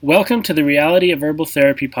Welcome to the Reality of Herbal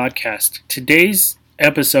Therapy podcast. Today's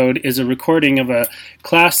episode is a recording of a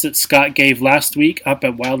class that Scott gave last week up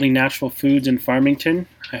at Wildly Natural Foods in Farmington.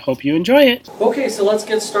 I hope you enjoy it. Okay, so let's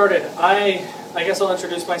get started. I guess I'll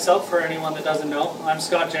introduce myself for anyone that doesn't know. I'm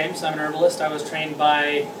Scott James. I'm an herbalist. I was trained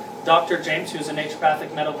by Dr. James, who's a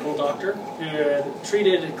naturopathic medical doctor who had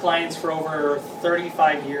treated clients for over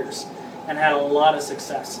 35 years and had a lot of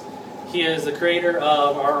success. He is the creator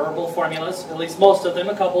of our herbal formulas, at least most of them.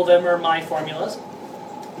 A couple of them are my formulas.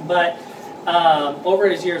 But over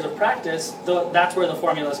his years of practice, that's where the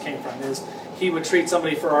formulas came from. Is he would treat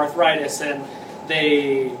somebody for arthritis and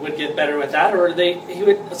they would get better with that, or he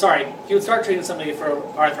would start treating somebody for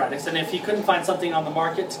arthritis, and if he couldn't find something on the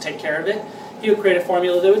market to take care of it, he would create a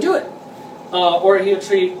formula that would do it. Or he would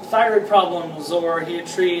treat thyroid problems, or he would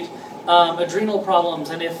treat adrenal problems,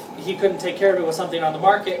 and if he couldn't take care of it with something on the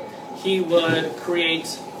market, he would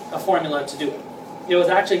create a formula to do it. It was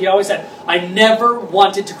actually, he always said, I never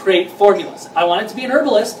wanted to create formulas. I wanted to be an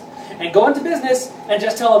herbalist and go into business and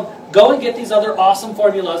just tell them, go and get these other awesome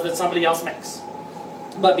formulas that somebody else makes.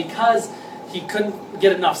 But because he couldn't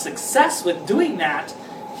get enough success with doing that,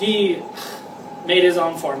 he made his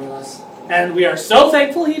own formulas. And we are so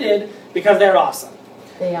thankful he did, because they're awesome.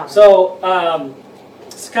 They are. So,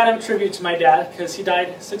 it's kind of a tribute to my dad, because he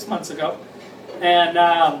died 6 months ago.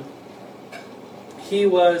 And he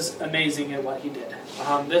was amazing at what he did.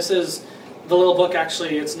 This is the little book.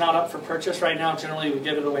 Actually, it's not up for purchase right now. Generally, we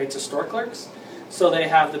give it away to store clerks, so they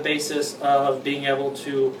have the basis of being able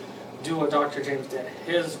to do what Dr. James did.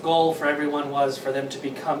 His goal for everyone was for them to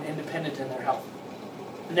become independent in their health.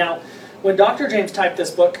 Now, when Dr. James typed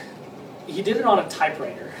this book, he did it on a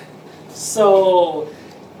typewriter, so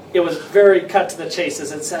it was very cut to the chase,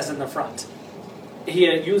 as it says in the front. He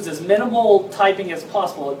had used as minimal typing as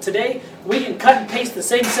possible. Today, we can cut and paste the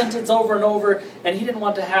same sentence over and over, and he didn't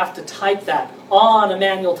want to have to type that on a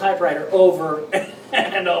manual typewriter over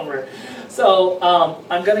and over. So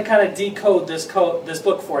I'm going to kind of decode this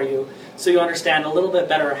book for you so you understand a little bit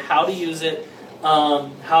better how to use it,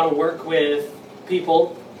 how to work with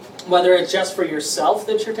people, whether it's just for yourself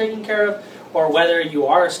that you're taking care of, or whether you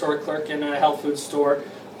are a store clerk in a health food store,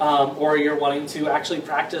 or you're wanting to actually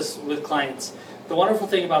practice with clients. The wonderful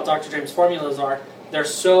thing about Dr. James' formulas are they're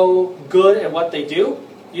so good at what they do,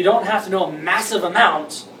 you don't have to know a massive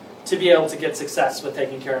amount to be able to get success with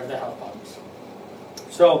taking care of the health problems.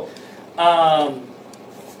 So,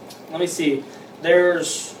 let me see. We'll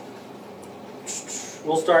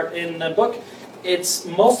start in the book.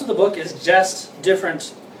 Most of the book is just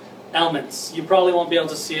different elements. You probably won't be able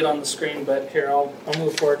to see it on the screen, but here, I'll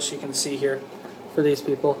move forward so you can see here for these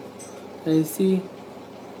people. Can you see?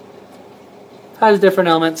 Has different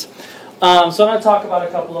elements. So I'm going to talk about a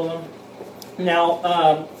couple of them. Now,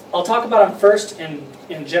 I'll talk about them first in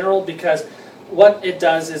general, because what it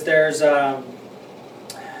does is there's,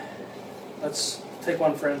 let's take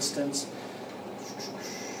one for instance.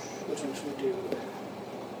 Which one should we do?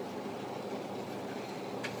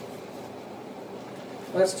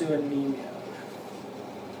 Let's do anemia.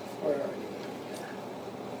 Where are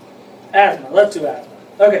we? Asthma. Let's do asthma.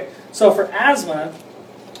 Okay, so for asthma,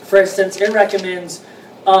 for instance, it recommends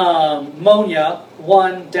ammonia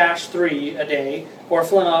 1-3 a day, or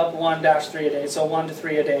phlegma 1-3 a day, so 1 to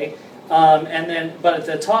 3 a day. But at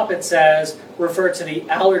the top it says, refer to the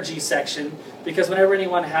allergy section, because whenever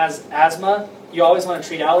anyone has asthma, you always want to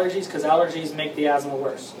treat allergies, because allergies make the asthma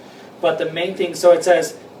worse. But the main thing, so it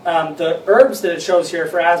says, the herbs that it shows here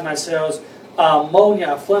for asthma, it shows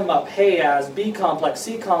ammonia, phlegma, payas, B complex,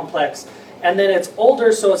 C complex, and then it's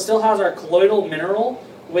older, so it still has our colloidal mineral,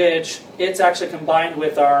 which it's actually combined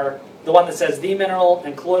with the one that says the mineral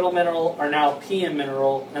and colloidal mineral are now PM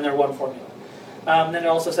mineral, and they're one formula. Then it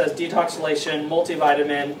also says detoxylation,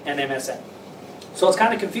 multivitamin, and MSM. So it's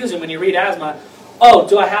kind of confusing when you read asthma. Oh,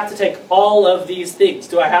 do I have to take all of these things?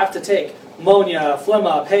 Do I have to take ammonia,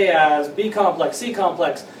 phlegma, payas, B complex, C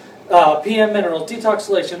complex, PM mineral,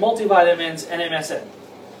 detoxylation, multivitamins, and MSM?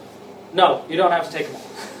 No, you don't have to take them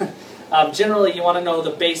all. Generally, you want to know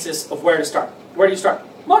the basis of where to start. Where do you start?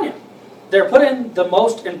 Ammonia. They're put in the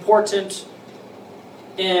most important.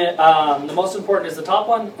 The most important is the top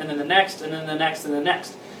one, and then the next, and then the next, and the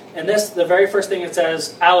next. And the very first thing it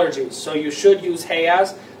says, allergies. So you should use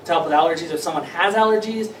Hayaz to help with allergies. If someone has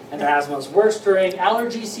allergies and their asthma is worse during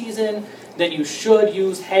allergy season, then you should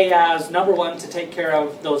use Hayaz, number one, to take care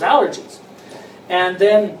of those allergies. And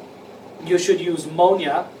then you should use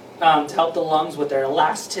ammonia to help the lungs with their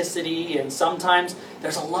elasticity, and sometimes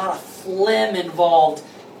there's a lot of phlegm involved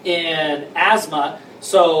in asthma,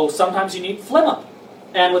 so sometimes you need phlegm up.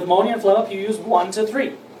 And with ammonia and phlegm up, you use 1 to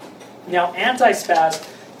 3. Now, anti-spaz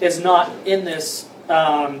is not in this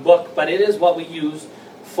book, but it is what we use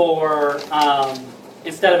for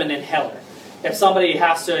instead of an inhaler. If somebody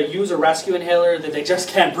has to use a rescue inhaler that they just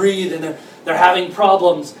can't breathe and they're having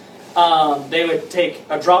problems, they would take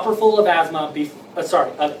a dropper full of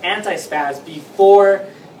anti-spaz before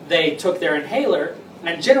they took their inhaler,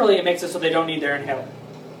 and generally it makes it so they don't need their inhaler.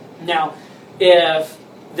 Now, if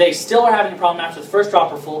they still are having a problem after the first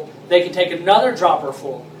dropper full, they can take another dropper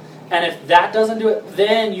full, and if that doesn't do it,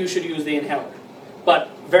 then you should use the inhaler. But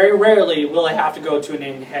very rarely will they have to go to an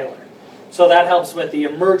inhaler. So that helps with the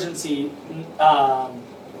emergency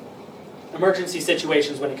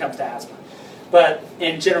situations when it comes to asthma. But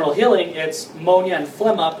in general healing, it's Monia and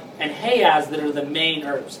Phlegm-Up and Hayaz that are the main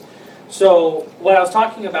herbs. So what I was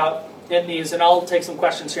talking about in these, and I'll take some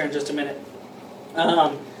questions here in just a minute.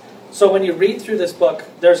 So when you read through this book,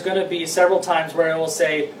 there's going to be several times where it will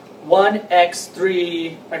say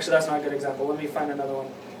 1x3. Actually, that's not a good example. Let me find another one.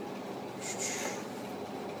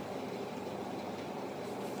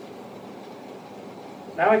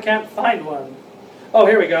 Now I can't find one. Oh,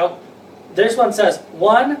 here we go. This one says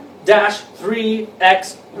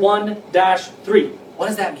 1-3x1-3. What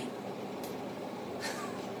does that mean?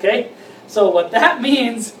 Okay, so what that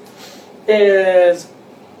means is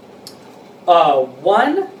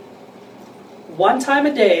one time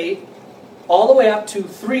a day, all the way up to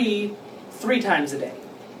three times a day.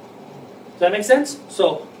 Does that make sense?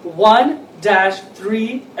 So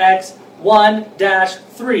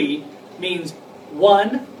 1-3x1-3 means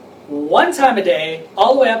one time a day,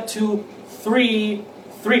 all the way up to three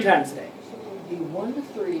times a day. So it would be 1 to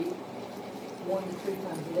 3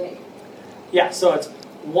 times a day. Yeah, so it's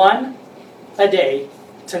 1 a day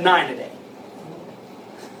to 9 a day.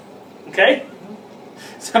 Okay?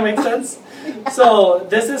 Does that make sense? So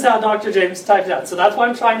this is how Dr. James typed it out. So that's why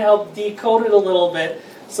I'm trying to help decode it a little bit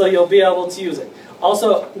so you'll be able to use it.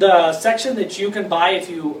 Also, the section that you can buy if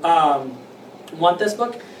you want this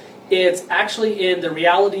book, it's actually in the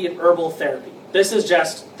Reality of Herbal Therapy. This is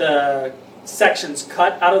just the sections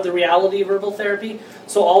cut out of the Reality of Herbal Therapy.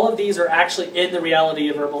 So all of these are actually in the Reality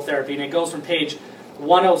of Herbal Therapy, and it goes from page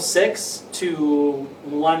 106 to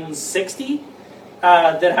 160.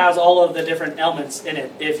 That has all of the different elements in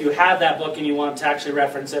it, if you have that book and you want to actually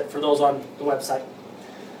reference it for those on the website.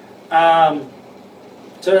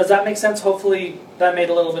 So does that make sense? Hopefully that made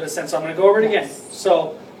a little bit of sense. So I'm going to go over it again.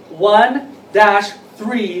 So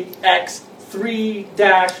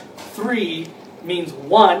 1-3x3-3 means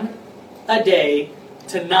 1 a day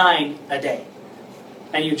to 9 a day.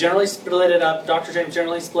 And you generally split it up, Dr. James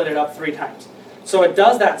generally split it up 3 times. So it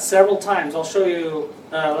does that several times. I'll show you,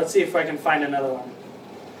 let's see if I can find another one.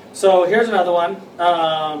 So here's another one.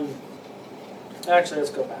 Actually,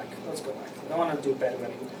 let's go back. I want to do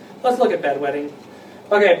bedwetting. Let's look at bedwetting.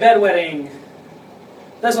 Okay, bedwetting.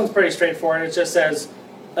 This one's pretty straightforward. It just says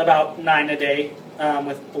about 9 a day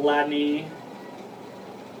with Bladney.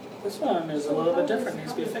 This one is a little bit different.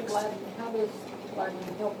 Needs to be fixed. How does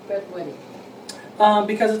Bladney help bedwetting?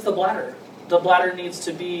 Because it's the bladder. The bladder needs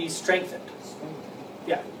to be strengthened.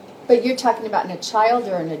 Yeah. But you're talking about in a child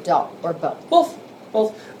or an adult, or both? Both.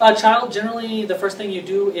 A child, generally, the first thing you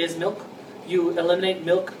do is milk. You eliminate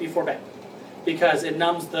milk before bed because it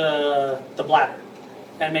numbs the bladder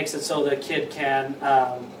and makes it so the kid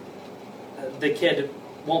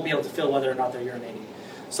won't be able to feel whether or not they're urinating.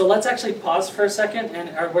 So let's actually pause for a second.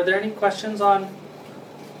 And were there any questions on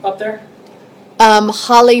up there?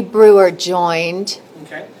 Holly Brewer joined.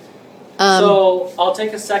 Okay. So I'll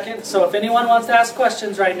take a second. So if anyone wants to ask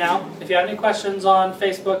questions right now, if you have any questions on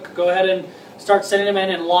Facebook, go ahead and start sending them in,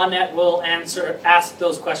 and LawNet will ask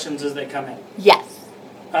those questions as they come in. Yes.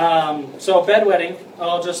 So bedwetting,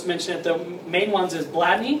 I'll just mention it. The main ones is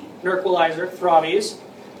Bladney, Nerquilizer, Throbbys,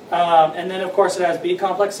 and then of course it has B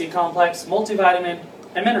complex, C complex, multivitamin,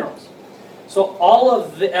 and minerals. So all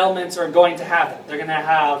of the elements are going to have that. They're going to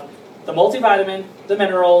have the multivitamin, the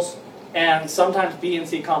minerals, and sometimes B and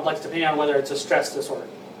C complex, depending on whether it's a stress disorder.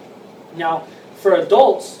 Now, for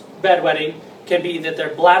adults, bedwetting can be that their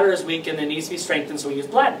bladder is weak and it needs to be strengthened, so we use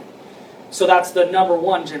Bladney. So that's the number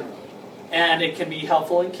one generally. And it can be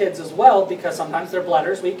helpful in kids as well because sometimes their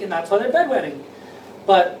bladder is weak and that's why they're bedwetting.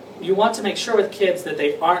 But you want to make sure with kids that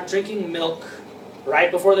they aren't drinking milk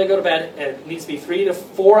right before they go to bed. It needs to be 3 to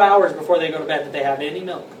 4 hours before they go to bed that they have any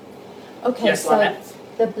milk. Okay, yes, so Lynette?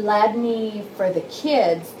 the Bladney for the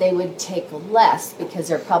kids, they would take less because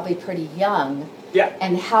they're probably pretty young. Yeah.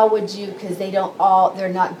 And how would you, because they're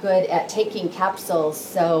not good at taking capsules,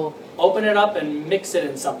 so... Open it up and mix it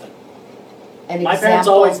in something. My parents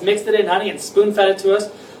always mixed it in honey and spoon-fed it to us,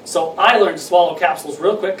 so I learned to swallow capsules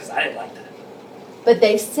real quick because I didn't like that. But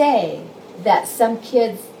they say that some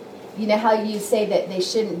kids you know how you say that they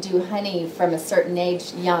shouldn't do honey from a certain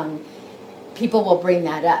age young? People will bring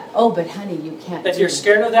that up. Oh, but honey, you can't. If you're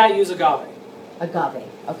scared of that, use agave. Agave,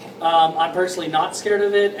 okay. I'm personally not scared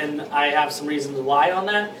of it, and I have some reasons why on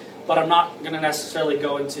that, but I'm not going to necessarily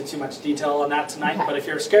go into too much detail on that tonight. Okay. But if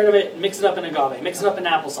you're scared of it, mix it up in agave, mix it up in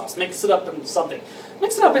applesauce, mix it up in something.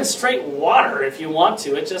 Mix it up in straight water if you want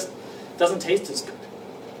to. It just doesn't taste as good.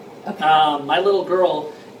 Okay. My little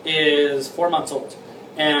girl is 4 months old,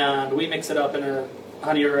 and we mix it up in a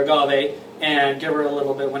honey or agave and give her a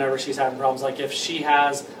little bit whenever she's having problems. Like if she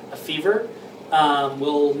has a fever,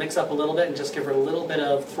 we'll mix up a little bit and just give her a little bit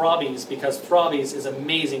of Throbbies, because Throbbies is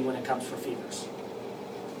amazing when it comes for fevers.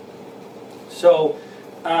 So,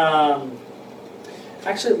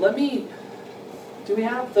 actually, do we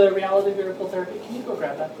have the Reality of Herbal Therapy? Can you go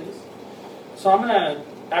grab that, please? So I'm going to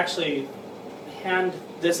actually hand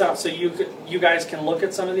this out so you guys can look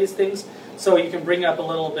at some of these things, so you can bring up a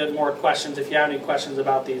little bit more questions if you have any questions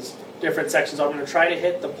about these different sections. I'm going to try to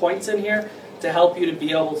hit the points in here to help you to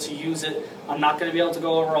be able to use it. I'm not going to be able to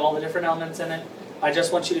go over all the different elements in it. I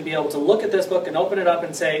just want you to be able to look at this book and open it up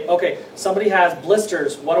and say, okay, somebody has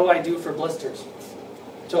blisters. What do I do for blisters?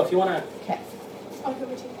 So if you want to... Okay. I'll go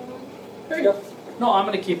take that one. There you go. No, I'm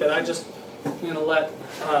going to keep it. I'm going to let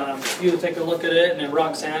you take a look at it, and then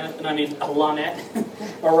Lonette,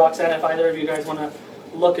 or Roxanne, if either of you guys want to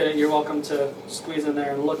look at it, you're welcome to squeeze in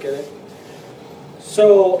there and look at it.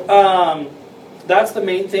 So that's the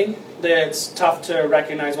main thing that's tough to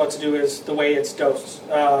recognize what to do is the way it's dosed.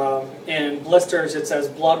 In blisters, it says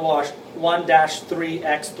blood wash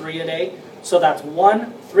 1-3x3 a day. So that's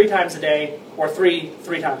 1 3 times a day, or 3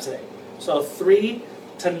 3 times a day. So 3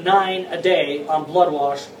 to 9 a day on blood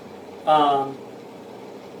wash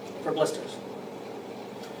for blisters.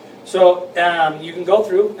 So you can go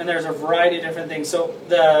through, and there's a variety of different things. So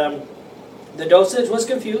the dosage was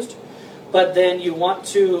confused, but then you want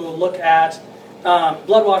to look at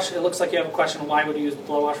blood wash. It looks like you have a question, why would you use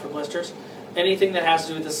blood wash for blisters? Anything that has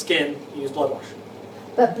to do with the skin, you use blood wash.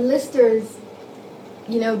 But blisters,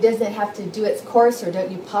 does it have to do its course, or don't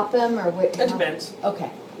you pop them, or what? It depends. Okay.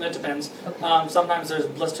 It depends. Okay. Sometimes there's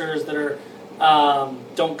blisters that are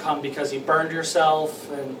don't come because you burned yourself,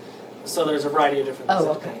 and so there's a variety of different things.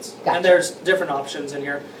 Oh, It okay. depends. Gotcha. And there's different options in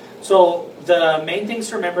here. So the main things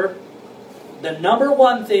to remember, the number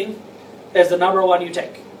one thing is the number one you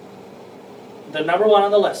take. The number one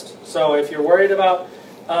on the list. So if you're worried about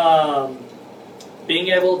being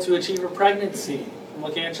able to achieve a pregnancy,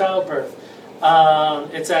 looking at childbirth,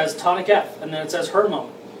 it says tonic F, and then it says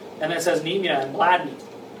hormone, and then it says anemia and bladney.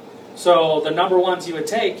 So the number ones you would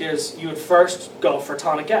take is you would first go for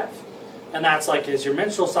tonic F. And that's like, is your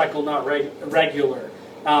menstrual cycle not regular?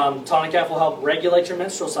 Tonic F will help regulate your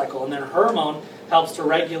menstrual cycle. And then hormone helps to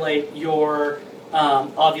regulate your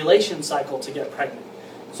ovulation cycle to get pregnant.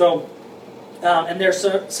 So, and there's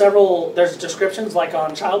there's descriptions, like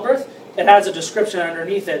on childbirth, it has a description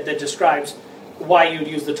underneath it that describes why you'd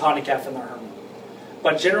use the tonic F and the hormone.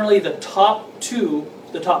 But generally the top two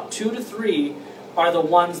to three are the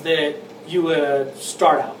ones that you would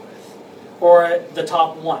start out with. Or the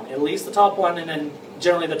top one, at least the top one, and then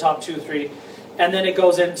generally the top 2, 3. And then it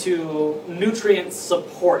goes into nutrient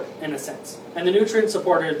support, in a sense. And the nutrient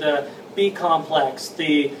support are the B complex,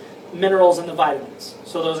 the minerals, and the vitamins.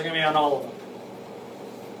 So those are going to be on all of them.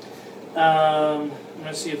 I'm going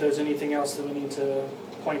to see if there's anything else that we need to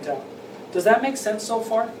point out. Does that make sense so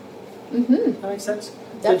far? Mm-hmm. That makes sense?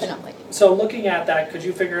 Definitely. So looking at that, could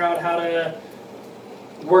you figure out how to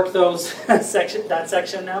work those that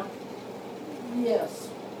section now? Yes.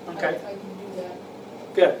 Okay. I can do that.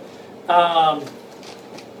 Good.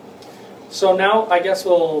 So now I guess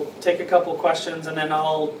we'll take a couple questions, and then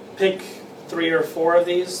I'll pick 3 or 4 of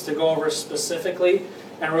these to go over specifically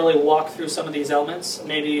and really walk through some of these elements.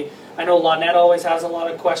 Maybe, I know Lonette always has a lot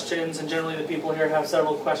of questions, and generally the people here have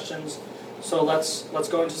several questions. So let's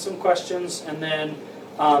go into some questions, and then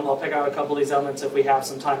I'll pick out a couple of these elements if we have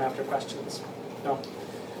some time after questions. No?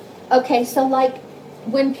 Okay, so like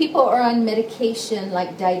when people are on medication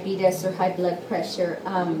like diabetes or high blood pressure,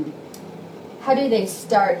 how do they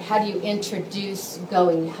start? How do you introduce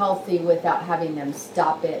going healthy without having them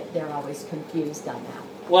stop it? They're always confused on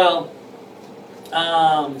that. Well,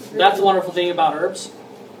 that's the wonderful thing about herbs.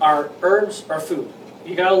 Our herbs are food.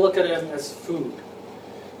 You got to look at them as food.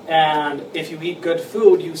 And if you eat good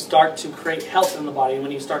food, you start to create health in the body. And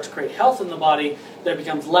when you start to create health in the body, there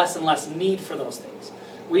becomes less and less need for those things.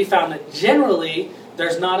 We found that generally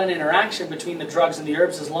there's not an interaction between the drugs and the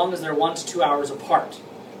herbs as long as they're 1 to 2 hours apart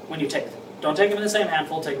when you take them. Don't take them in the same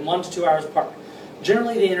handful, take them 1 to 2 hours apart.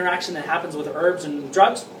 Generally the interaction that happens with herbs and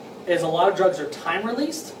drugs is a lot of drugs are time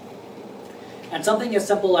released And something as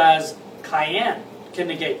simple as cayenne can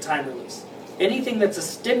negate time release. Anything that's a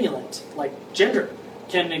stimulant, like ginger,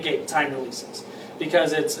 can negate time releases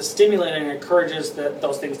because it's a stimulant and encourages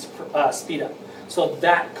those things to speed up. So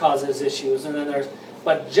that causes issues. And then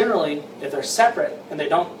but generally, if they're separate and they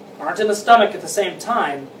aren't in the stomach at the same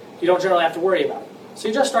time, you don't generally have to worry about it. So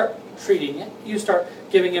you just start treating it. You start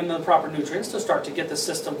giving them the proper nutrients to start to get the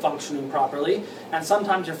system functioning properly. And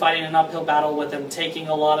sometimes you're fighting an uphill battle with them taking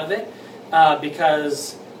a lot of it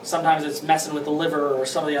because sometimes it's messing with the liver or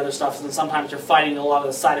some of the other stuff, and sometimes you're fighting a lot of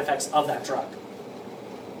the side effects of that drug.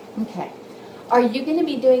 Okay. Are you going to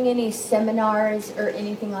be doing any seminars or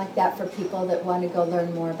anything like that for people that want to go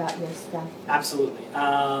learn more about your stuff? Absolutely.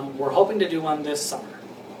 We're hoping to do one this summer.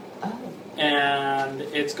 Oh. And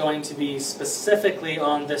it's going to be specifically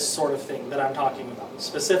on this sort of thing that I'm talking about.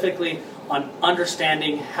 Specifically on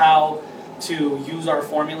understanding how to use our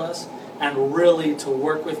formulas and really to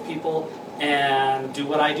work with people and do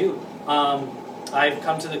what I do. I've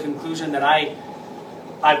come to the conclusion that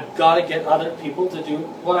I've got to get other people to do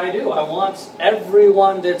what I do. I want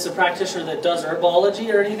everyone that's a practitioner that does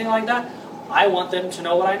herbology or anything like that, I want them to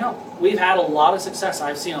know what I know. We've had a lot of success.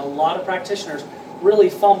 I've seen a lot of practitioners really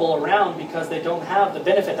fumble around because they don't have the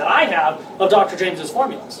benefit that I have of Dr. James's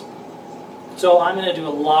formulas. So I'm going to do a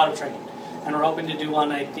lot of training. And we're hoping to do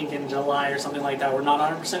one, I think, in July or something like that. We're not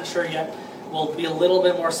 100% sure yet. We'll be a little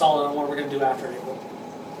bit more solid on what we're going to do after April.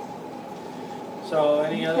 So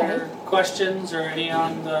any other questions or any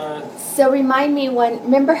on the... So remind me,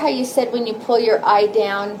 remember how you said when you pull your eye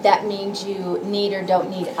down, that means you need or don't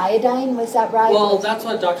need iodine? Was that right? Well, that's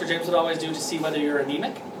what Dr. James would always do to see whether you're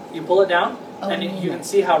anemic. You pull it down, and you can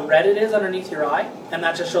see how red it is underneath your eye, and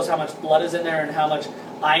that just shows how much blood is in there and how much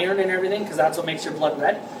iron and everything, because that's what makes your blood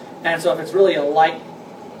red. And so if it's really a light,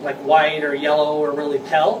 like white or yellow or really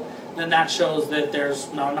pale, then that shows that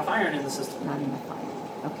there's not enough iron in the system. Not enough iron.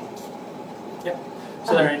 Okay. Yep.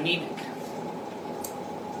 So they're anemic.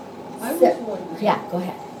 I was wondering. Yeah, go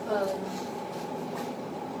ahead.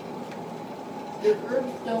 The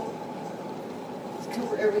herbs don't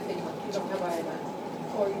cover everything, like you don't have iodine,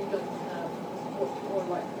 or you don't have, or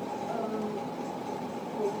like,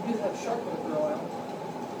 well, you do have sharp liver oil.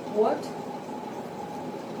 What,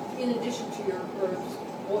 in addition to your herbs,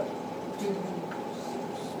 what do you use?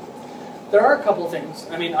 There are a couple things.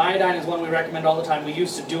 I mean, iodine is one we recommend all the time. We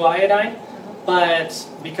used to do iodine, but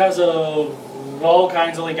because of all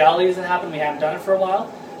kinds of legalities that happen, we haven't done it for a while.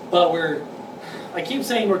 But I keep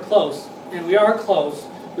saying we're close, and we are close.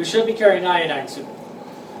 We should be carrying iodine soon.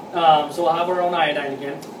 So we'll have our own iodine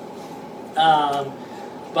again.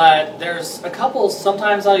 But there's a couple,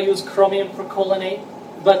 sometimes I'll use chromium percolinate.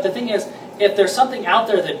 But the thing is, if there's something out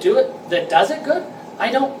there that does it good,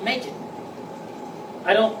 I don't make it.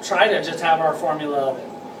 I don't try to just have our formula of it.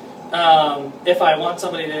 If I want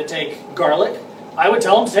somebody to take garlic, I would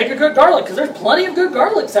tell them to take a good garlic, because there's plenty of good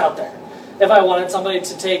garlics out there. If I wanted somebody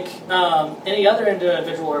to take any other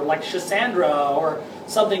individual, or like Schisandra, or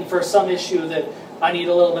something for some issue that I need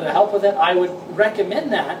a little bit of help with it, I would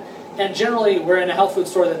recommend that. And generally, we're in a health food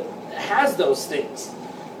store that has those things.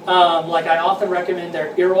 Like I often recommend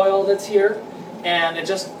their ear oil that's here, and it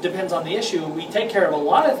just depends on the issue. We take care of a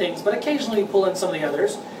lot of things, but occasionally we pull in some of the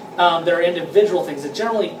others. There are individual things. It's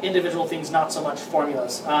generally individual things, not so much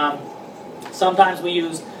formulas. Sometimes we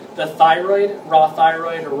use the raw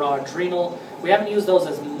thyroid or raw adrenal. We haven't used those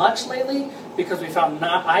as much lately because we found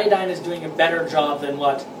iodine is doing a better job than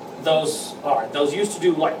what those are. Those used to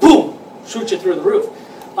do like boom, shoot you through the roof,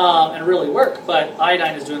 and really work. But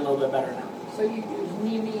iodine is doing a little bit better now. So you use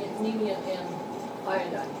anemia and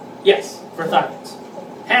iodine? Yes, for thyroids.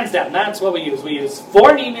 Hands down, that's what we use. We use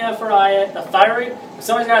 4 anemia for thyroid. If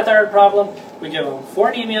somebody's got a thyroid problem, we give them 4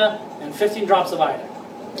 anemia and 15 drops of iodine.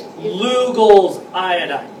 Lugol's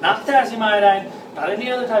iodine, not potassium iodine, not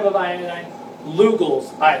any other type of iodine.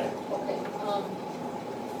 Lugol's iodine. Okay.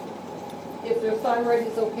 If their thyroid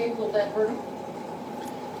is okay, will that hurt them?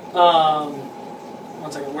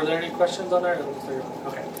 1 second. Were there any questions on there?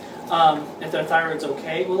 Okay. If their thyroid's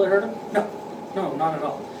okay, will it hurt them? No, not at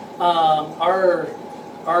all.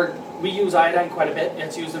 We use iodine quite a bit.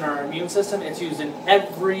 It's used in our immune system. It's used in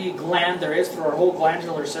every gland there is through our whole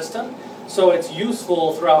glandular system. So it's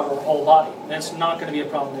useful throughout our whole body. That's not going to be a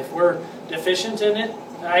problem. If we're deficient in it,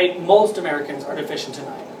 most Americans are deficient in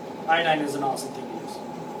iodine. Iodine is an awesome thing to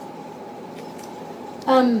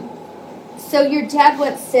use. So your dad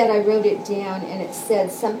once said, I wrote it down, and it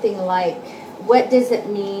said something like, what does it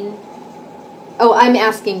mean? Oh, I'm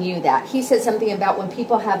asking you that. He said something about when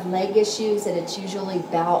people have leg issues, that it's usually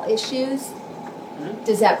bowel issues. Mm-hmm.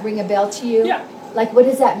 Does that ring a bell to you? Yeah. Like, what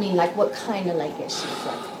does that mean? Like, what kind of leg issues?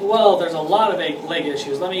 Like, Well, there's a lot of leg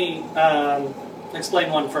issues. Let me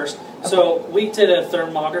explain one first. Okay. So we did a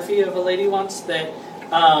thermography of a lady once that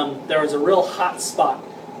there was a real hot spot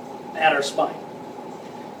at her spine.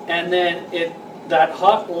 And then that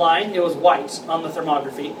hot line, it was white on the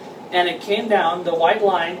thermography, and it came down, the white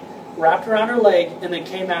line wrapped around her leg, and then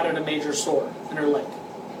came out at a major sore in her leg.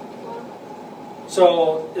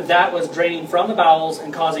 So that was draining from the bowels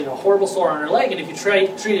and causing a horrible sore on her leg, and if you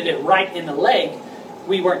treated it right in the leg,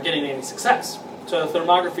 we weren't getting any success. So the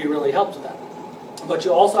thermography really helped with that. But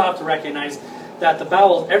you also have to recognize that the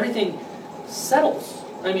bowels, everything settles.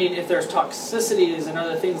 I mean, if there's toxicities and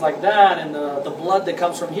other things like that, and the blood that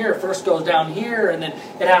comes from here first goes down here, and then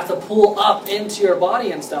it has to pull up into your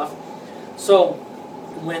body and stuff. So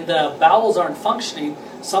when the bowels aren't functioning,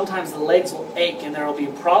 sometimes the legs will ache and there will be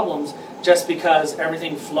problems just because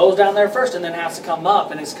everything flows down there first and then has to come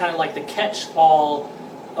up, and it's kind of like the catch-all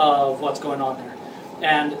of what's going on there.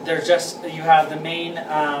 And there's just, you have the main,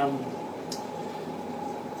 now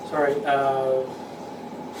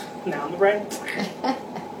in the brain?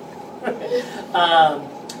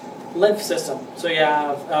 Lymph system. So you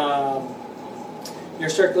have your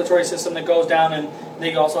circulatory system that goes down, and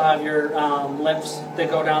then you also have your lymphs that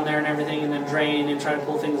go down there and everything, and then drain and try to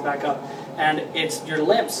pull things back up. And it's your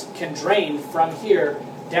lymphs can drain from here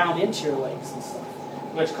down into your legs and stuff,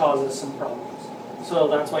 which causes some problems. So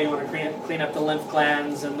that's why you want to clean up the lymph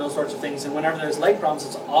glands and those sorts of things. And whenever there's leg problems,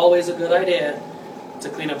 it's always a good idea to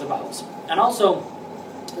clean up the bowels. And also,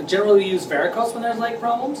 generally we use varicose when there's leg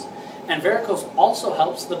problems. And varicose also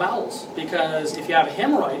helps the bowels, because if you have a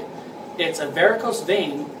hemorrhoid, it's a varicose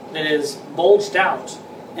vein that is bulged out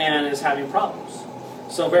and is having problems.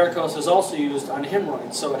 So varicose is also used on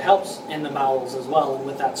hemorrhoids, so it helps in the bowels as well and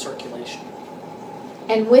with that circulation.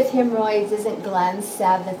 and with hemorrhoids, isn't gland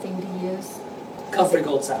salve the thing to use? Comfrey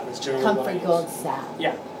Gold salve is generally Comfrey Gold salve.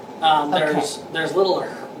 Yeah. There's little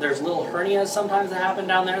hernias sometimes that happen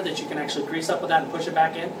down there that you can actually grease up with that and push it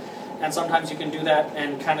back in, and sometimes you can do that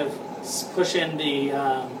and kind of push in the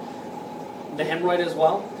hemorrhoid as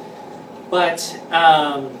well. But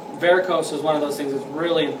varicose is one of those things that's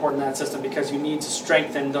really important in that system, because you need to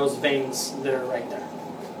strengthen those veins that are right there.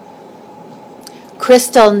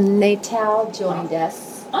 Crystal Natal joined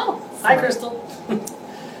us. Oh, hi, Crystal.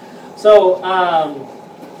 So, are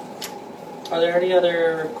there any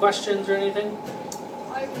other questions or anything?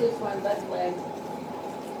 I really find that leg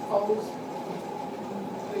always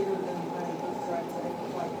bigger than my right leg.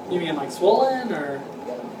 Like, You mean like swollen, or?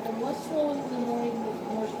 yeah, I'm less swollen in the morning,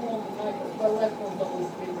 more swollen at night, but my left one's always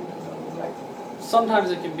bigger than the right.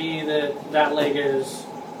 Sometimes it can be that leg is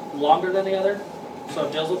longer than the other, so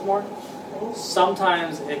it deals with more.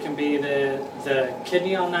 Sometimes it can be the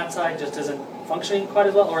kidney on that side just isn't functioning quite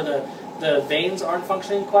as well, or the veins aren't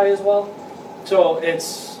functioning quite as well. So it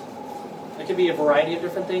could be a variety of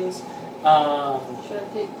different things. Should I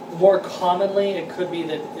take? More commonly, it could be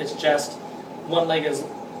that it's just one leg is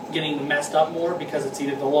getting messed up more because it's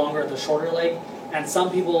either the longer or the shorter leg. And some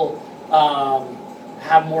people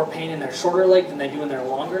have more pain in their shorter leg than they do in their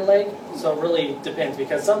longer leg. So it really depends,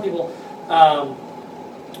 because some people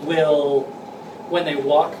will, when they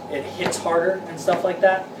walk, it hits harder and stuff like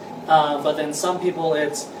that. But then some people,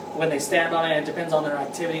 it's when they stand on it, it depends on their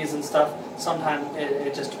activities and stuff. Sometimes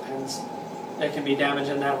it just depends. It can be damage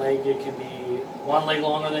in that leg. It can be one leg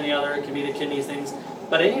longer than the other. It can be the kidneys, things.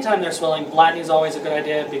 But anytime they're swelling, blackening is always a good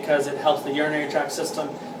idea, because it helps the urinary tract system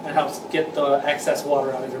and helps get the excess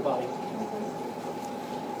water out of your body.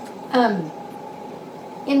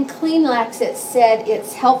 In Clean Lax, it said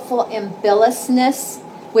it's helpful in biliousness,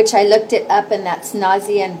 which I looked it up, and that's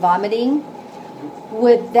nausea and vomiting.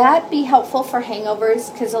 Would that be helpful for hangovers?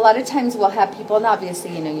 Because a lot of times we'll have people, and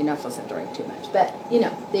obviously, you're not supposed to drink too much, but,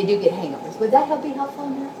 they do get hangovers. Would that be helpful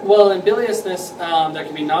in that? Well, in biliousness, there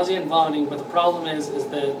can be nausea and vomiting, but the problem is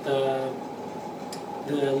that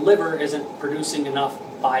the liver isn't producing enough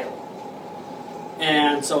bile.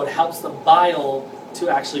 And so it helps the bile to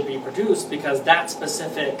actually be produced, because that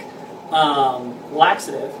specific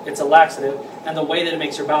laxative, it's a laxative, and the way that it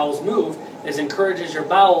makes your bowels move is encourages your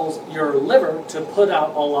liver to put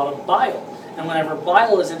out a lot of bile. And whenever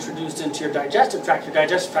bile is introduced into your digestive tract is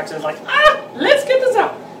like, let's get this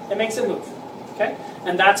out. It makes it move. Okay?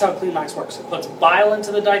 And that's how Clean Lax works. It puts bile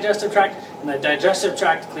into the digestive tract, and the digestive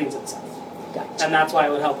tract cleans itself. Gotcha. And that's why it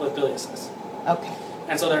would help with biliousness. Okay.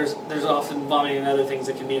 And so there's often vomiting and other things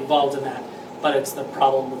that can be involved in that, but it's the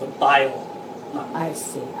problem with the bile. I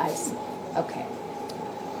see. Okay.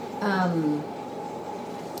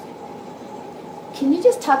 Can you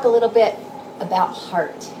just talk a little bit about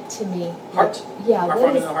heart to me? Heart? Yeah. Heart What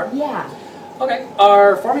forming is the heart? Yeah. Okay,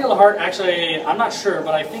 our formula heart, actually, I'm not sure,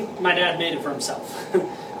 but I think my dad made it for himself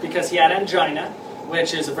because he had angina,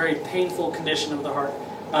 which is a very painful condition of the heart,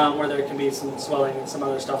 where there can be some swelling and some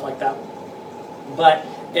other stuff like that. But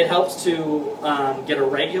it helps to get a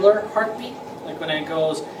regular heartbeat, like when it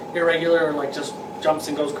goes irregular or like just jumps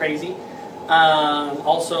and goes crazy.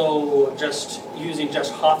 Also, just using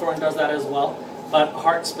just Hawthorne does that as well. But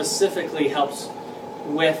heart specifically helps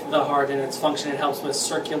with the heart and its function. It helps with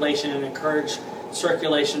circulation and encourage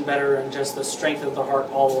circulation better and just the strength of the heart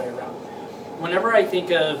all the way around. Whenever I think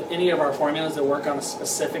of any of our formulas that work on a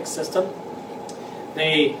specific system,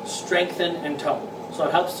 they strengthen and tone. So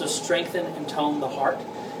it helps to strengthen and tone the heart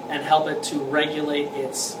and help it to regulate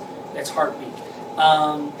its heartbeat.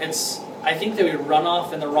 I think that we run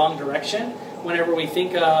off in the wrong direction whenever we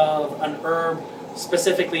think of an herb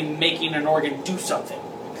specifically making an organ do something.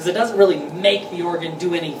 Because it doesn't really make the organ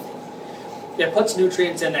do anything. It puts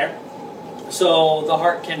nutrients in there so the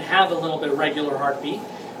heart can have a little bit of regular heartbeat.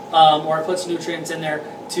 Or it puts nutrients in there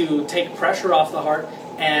to take pressure off the heart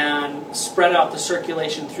and spread out the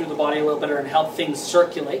circulation through the body a little better and help things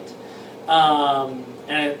circulate. And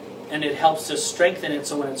it helps to strengthen it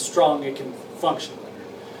so when it's strong it can function better.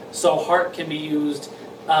 So heart can be used,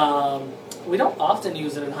 we don't often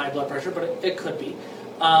use it in high blood pressure, but it could be.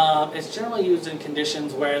 It's generally used in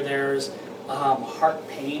conditions where there's heart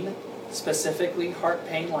pain, specifically heart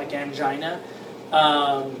pain like angina,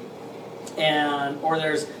 or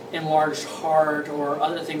there's enlarged heart or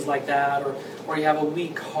other things like that, or you have a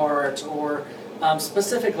weak heart, or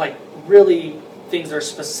specific, like really things that are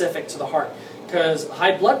specific to the heart. Because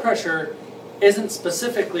high blood pressure isn't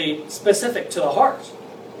specifically specific to the heart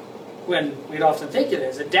when we'd often think it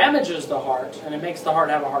is. It damages the heart and it makes the heart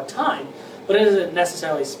have a hard time, but it isn't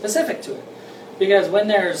necessarily specific to it. Because when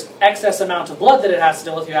there's excess amount of blood that it has to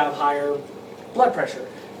deal with, you have higher blood pressure.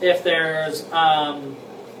 If there's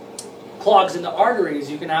clogs in the arteries,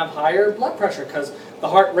 you can have higher blood pressure because the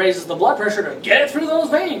heart raises the blood pressure to get it through those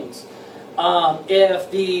veins. If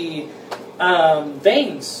the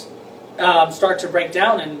veins start to break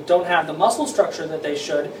down and don't have the muscle structure that they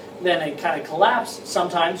should, then they kind of collapse.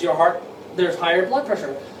 Sometimes your heart, there's higher blood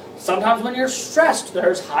pressure. Sometimes when you're stressed,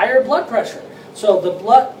 there's higher blood pressure. So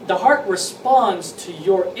the heart responds to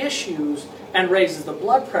your issues and raises the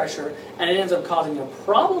blood pressure, and it ends up causing a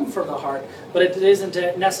problem for the heart, but it isn't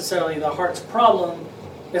necessarily the heart's problem.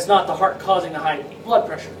 It's not the heart causing the high blood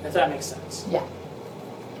pressure, if that makes sense. Yeah.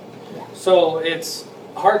 So it's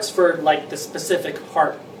hearts for like the specific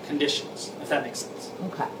heart conditions, if that makes sense.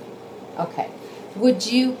 Okay. Would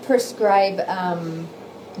you prescribe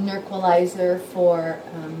Nerquilizer for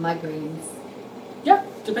migraines? Yeah,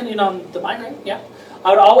 depending on the migraine, yeah. I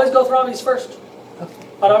would always go Throbbys first. Okay.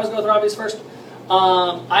 I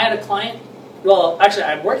had a client, well, actually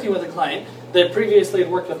I'm working with a client that previously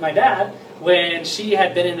had worked with my dad when she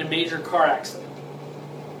had been in a major car accident.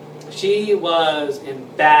 She was in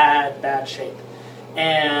bad shape,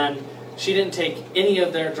 and she didn't take any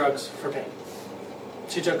of their drugs for pain.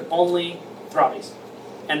 She took only Throbbys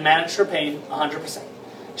and managed her pain 100%.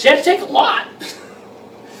 She had to take a lot.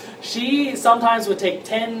 She sometimes would take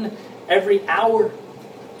 10 every hour,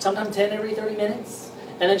 sometimes 10 every 30 minutes,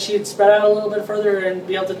 and then she'd spread out a little bit further and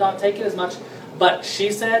be able to not take it as much. But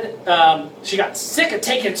she said she got sick of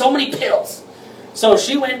taking so many pills. So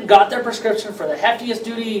she went and got their prescription for the heftiest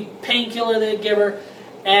duty painkiller they'd give her,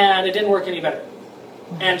 and it didn't work any better.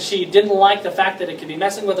 And she didn't like the fact that it could be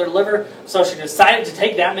messing with her liver, so she decided to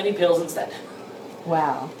take that many pills instead.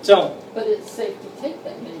 Wow. So, But it's safe to take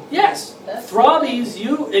that many. yes, That's Throbbys,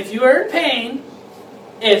 if you are in pain,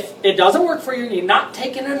 if it doesn't work for you, you're not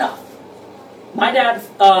taking enough. My dad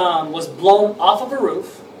was blown off of a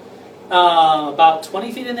roof, about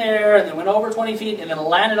 20 feet in the air, and then went over 20 feet, and then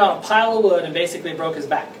landed on a pile of wood and basically broke his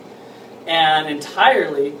back. And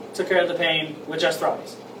entirely took care of the pain with just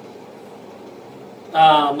Throbbys.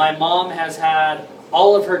 My mom has had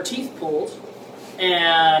all of her teeth pulled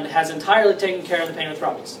and has entirely taken care of the pain with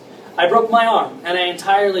Throbbys. I broke my arm, and I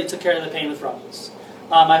entirely took care of the pain with Throbbys.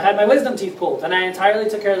 I've had my wisdom teeth pulled, and I entirely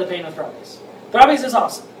took care of the pain with Throbbys. Throbbys is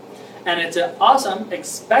awesome. And it's awesome,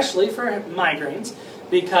 especially for migraines,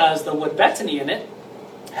 because the wood betony in it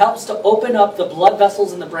helps to open up the blood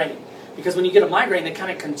vessels in the brain. Because when you get a migraine, they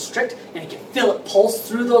kind of constrict, and you can feel it pulse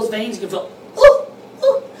through those veins. You can feel,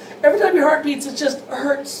 ooh. Every time your heart beats, it just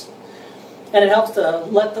hurts. And it helps to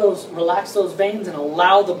relax those veins and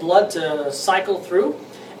allow the blood to cycle through.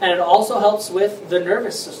 And it also helps with the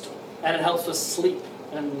nervous system. And it helps with sleep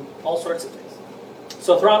and all sorts of things.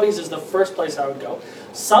 So Throbbys is the first place I would go.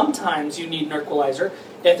 Sometimes you need Nerquilizer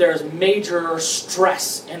if there's major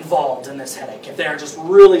stress involved in this headache. If they're just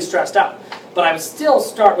really stressed out. But I would still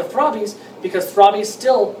start with Throbbies because Throbbies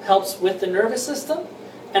still helps with the nervous system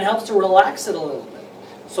and helps to relax it a little bit.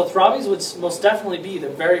 So Throbbies would most definitely be the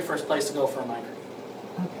very first place to go for a migraine.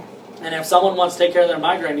 Okay. And if someone wants to take care of their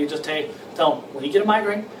migraine, you just tell them, when you get a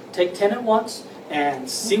migraine, take 10 at once and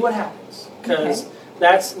see what happens.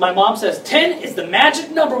 Because my mom says 10 is the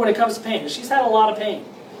magic number when it comes to pain. And she's had a lot of pain.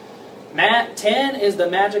 10 is the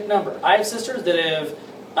magic number. I have sisters that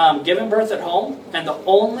have given birth at home, and the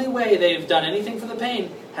only way they've done anything for the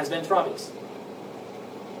pain has been Throbbies.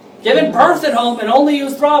 Given birth at home and only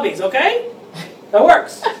use Throbbies, okay? That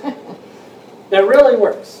works. That really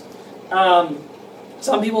works.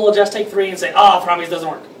 Some people will just take 3 and say, Throbbies doesn't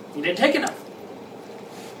work. You didn't take enough.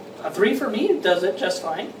 A 3 for me does it just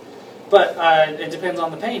fine. But it depends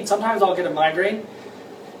on the pain. Sometimes I'll get a migraine,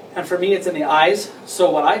 and for me it's in the eyes. So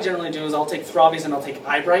what I generally do is I'll take Throbbies and I'll take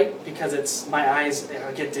Eye Bright because it's my eyes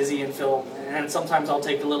get dizzy and feel. And sometimes I'll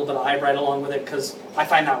take a little bit of Eye Bright along with it because I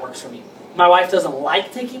find that works for me. My wife doesn't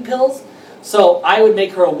like taking pills, so I would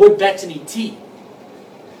make her a wood betony tea.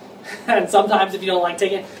 And sometimes if you don't like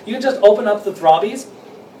taking it, you can just open up the Throbbies.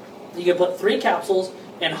 You can put 3 capsules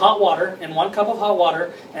in hot water, in 1 cup of hot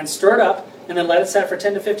water, and stir it up, and then let it set for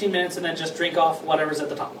 10 to 15 minutes, and then just drink off whatever's at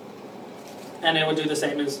the top. And it would do the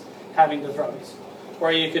same as having the Throbbies.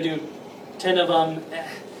 Or you could do 10 of them.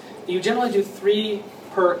 You generally do 3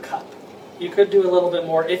 per cup. You could do a little bit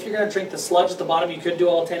more. If you're going to drink the sludge at the bottom, you could do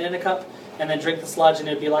all 10 in a cup, and then drink the sludge, and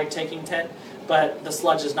it'd be like taking 10. But the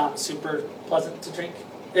sludge is not super pleasant to drink.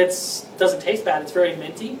 It doesn't taste bad. It's very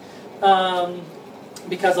minty.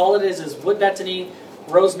 Because all it is wood betony,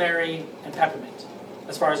 rosemary, and peppermint.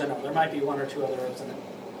 As far as I know. There might be 1 or 2 other herbs in it.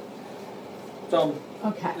 So,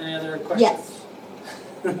 any other questions? Yes.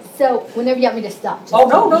 So, whenever you want me to stop. Oh,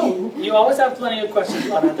 no. You always have plenty of questions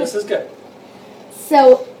on it. This is good.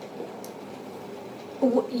 So,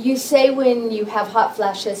 you say when you have hot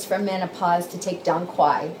flashes from menopause to take Dong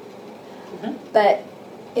Quai. Mm-hmm. But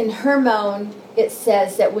in hormone, it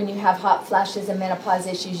says that when you have hot flashes and menopause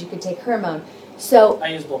issues, you could take hormone. So I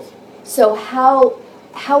use both. So how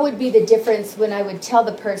would be the difference when I would tell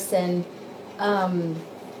the person?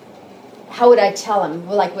 How would I tell them?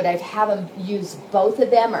 Like, would I have them use both of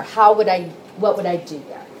them, or what would I do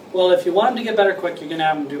there? Well, if you want them to get better quick, you're going to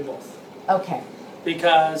have them do both. Okay.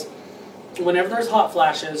 Because whenever there's hot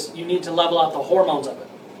flashes, you need to level out the hormones of it.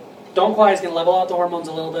 Dong Quai is going to level out the hormones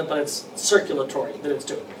a little bit, but it's circulatory that it's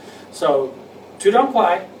doing. So 2 Dong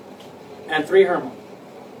Quai and 3 hormone.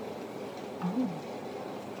 Oh.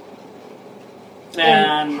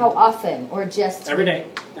 And how often, or just every day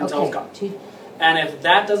until it's gone. And if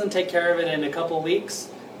that doesn't take care of it in a couple of weeks,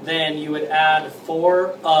 then you would add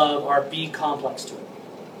 4 of our B complex to it,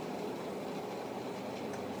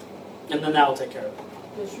 and then that will take care of it.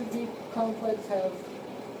 Does your B complex have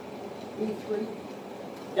B3?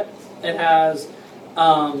 Yep, it has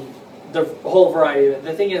the whole variety of it.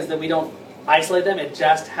 The thing is that we don't isolate them; it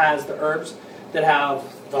just has the herbs that have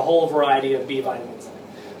the whole variety of B vitamins in it.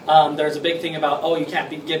 There's a big thing about, you can't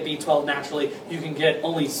get B12 naturally. You can get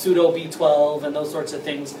only pseudo B12 and those sorts of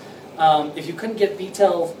things. If you couldn't get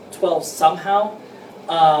B12 somehow,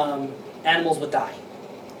 animals would die.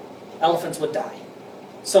 Elephants would die.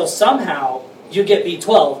 So somehow you get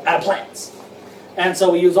B12 out of plants. And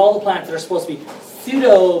so we use all the plants that are supposed to be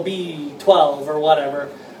pseudo B12 or whatever.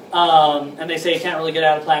 And they say you can't really get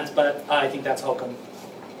out of plants, but I think that's hokum.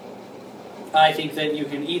 I think that you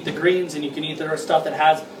can eat the greens and you can eat the stuff that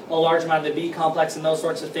has a large amount of the B complex and those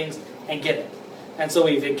sorts of things and get it. And so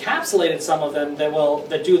we've encapsulated some of them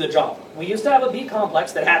that do the job. We used to have a B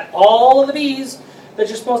complex that had all of the Bs that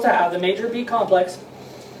you're supposed to have, the major B complex,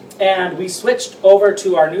 and we switched over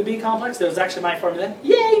to our new B complex. That was actually my formula.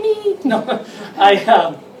 Yay me! No, I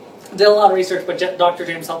did a lot of research, but Dr.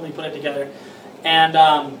 James helped me put it together. And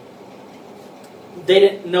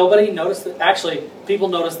nobody noticed that. Actually, people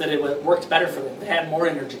noticed that it worked better for them. They had more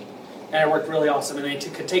energy, and it worked really awesome. And they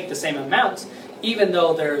could take the same amounts, even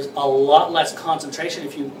though there's a lot less concentration.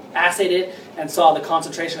 If you assayed it and saw the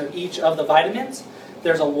concentration of each of the vitamins,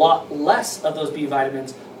 there's a lot less of those B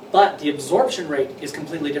vitamins, but the absorption rate is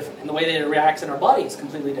completely different, and the way that it reacts in our body is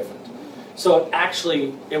completely different. So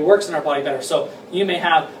it works in our body better. So you may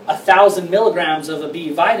have 1,000 milligrams of a B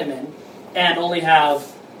vitamin and only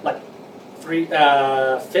have like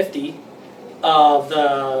 50 of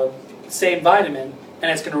the same vitamin,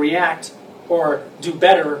 and it's going to react or do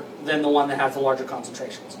better than the one that has the larger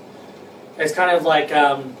concentrations. It's kind of like,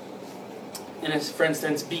 for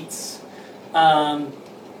instance, beets.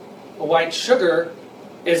 White sugar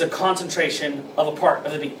is a concentration of a part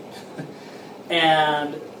of the beet.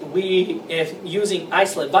 And if using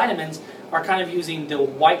isolate vitamins, are kind of using the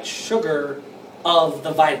white sugar of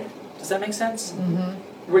the vitamin. Does that make sense?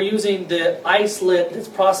 Mm-hmm. We're using the isolate that's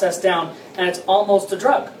processed down, and it's almost a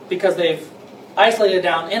drug because they've isolated it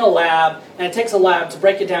down in a lab, and it takes a lab to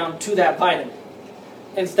break it down to that vitamin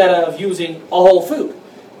instead of using a whole food.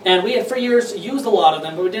 And we had for years used a lot of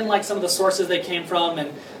them, but we didn't like some of the sources they came from,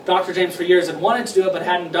 and Dr. James for years had wanted to do it but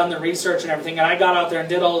hadn't done the research and everything, and I got out there and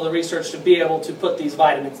did all of the research to be able to put these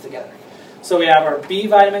vitamins together. So we have our B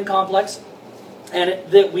vitamin complex,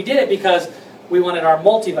 and we did it because we wanted our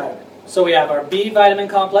multivitamin. So we have our B vitamin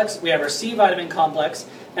complex, we have our C vitamin complex,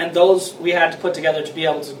 and those we had to put together to be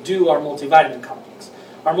able to do our multivitamin complex.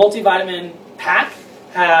 Our multivitamin pack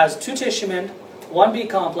has 2 tissue mint, 1 B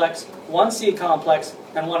complex, 1 C complex,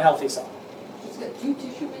 and 1 healthy cell. It's got 2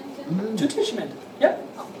 tissue mints in it? 2 tissue mint, yep.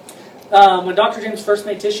 When Dr. James first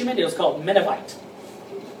made tissue mint, it was called Minivite,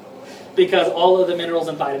 because all of the minerals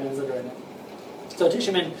and vitamins that are in it. So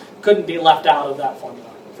tissue mint couldn't be left out of that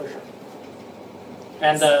formula, for sure.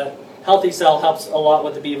 And the healthy cell helps a lot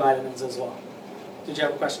with the B vitamins as well. Did you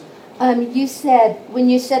have a question? You said, when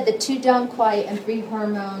you said the 2 Dong Quai and 3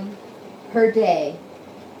 hormone per day,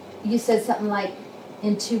 you said something like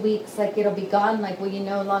in 2 weeks, like it'll be gone, like will you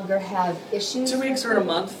no longer have issues? 2 weeks or a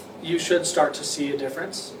month, you should start to see a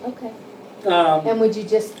difference. Okay. And would you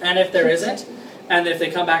just... And if there isn't, and if they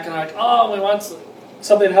come back and are like, oh, we want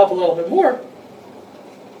something to help a little bit more,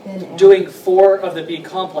 then doing 4 of the B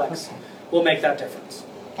complex will make that difference.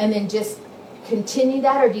 And then just continue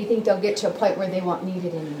that, or do you think they'll get to a point where they won't need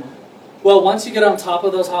it anymore? Well, once you get on top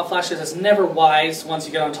of those hot flashes, it's never wise, once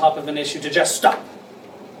you get on top of an issue, to just stop.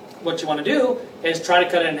 What you want to do is try to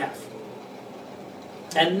cut it in half.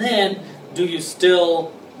 And then, do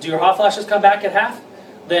your hot flashes come back at half?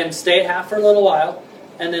 Then stay at half for a little while,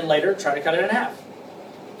 and then later try to cut it in half.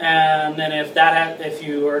 And then if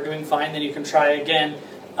you are doing fine, then you can try again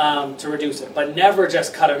to reduce it. But never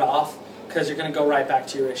just cut it off, because you're going to go right back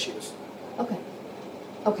to your issues. Okay.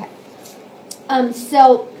 Okay.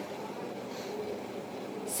 So,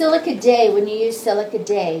 Silica Day, when you use Silica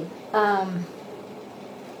Day,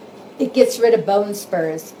 it gets rid of bone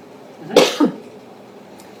spurs. Mm-hmm.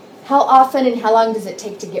 How often and how long does it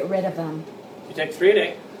take to get rid of them? You take 3 a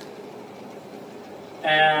day.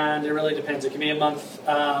 And it really depends. It can be a month.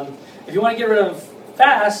 If you want to get rid of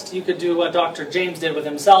fast, you could do what Dr. James did with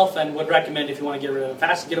himself and would recommend if you want to get rid of them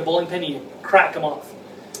fast. You get a bowling pin and you crack them off.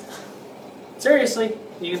 Seriously.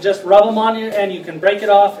 You can just rub them on you and you can break it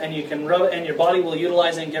off and you can rub it and your body will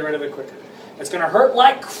utilize it and get rid of it quicker. It's going to hurt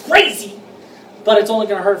like crazy, but it's only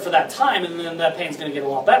going to hurt for that time and then that pain's going to get a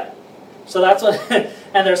lot better. So that's what,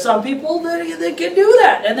 and there's some people that can do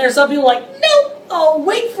that. And there's some people like, no, I'll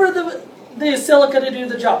wait for the silica to do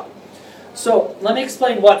the job. So let me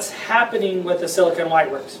explain what's happening with the silica and why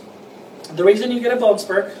it works. The reason you get a bone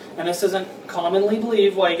spur, and this isn't commonly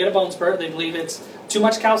believed why you get a bone spur, they believe it's too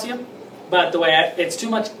much calcium, but it's too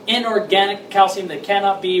much inorganic calcium that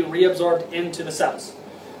cannot be reabsorbed into the cells,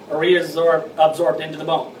 or reabsorbed into the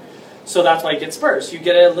bone. So that's why you get spurs. You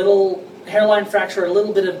get a little hairline fracture, a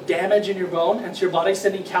little bit of damage in your bone, and so your body's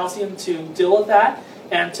sending calcium to deal with that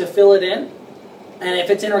and to fill it in. And if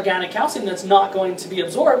it's inorganic calcium that's not going to be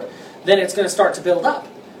absorbed, then it's going to start to build up.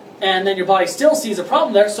 And then your body still sees a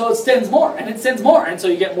problem there, so it sends more, and it sends more. And so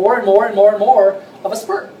you get more and more and more and more of a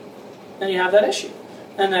spurt. And you have that issue.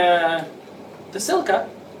 And the silica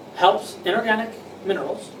helps inorganic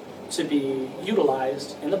minerals to be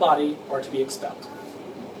utilized in the body or to be expelled.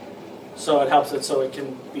 So it helps it so it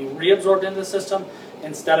can be reabsorbed into the system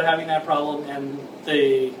instead of having that problem, and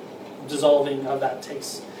the dissolving of that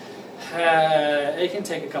takes, it can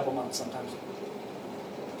take a couple months sometimes.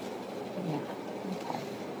 Yeah. Okay.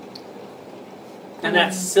 And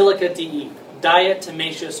that's Silica DE,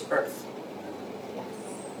 diatomaceous earth. Yes.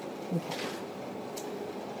 Okay.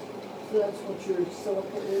 So that's what your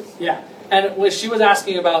silica is? Yeah, and when she was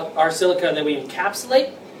asking about our silica that we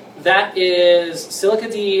encapsulate, that is Silica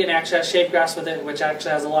DE, and actually has shade grass with it, which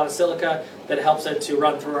actually has a lot of silica that helps it to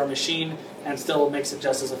run through our machine and still makes it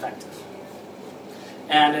just as effective.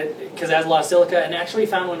 And because it has a lot of silica, and actually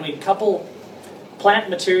found when we couple plant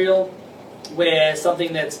material with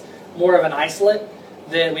something that's more of an isolate,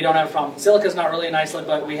 then we don't have a problem. Silica is not really an isolate,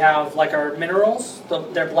 but we have like our minerals,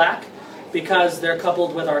 they're black, because they're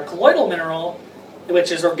coupled with our colloidal mineral,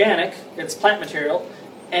 which is organic, it's plant material,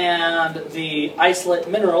 and the isolate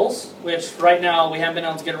minerals, which right now we haven't been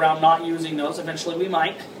able to get around not using those, eventually we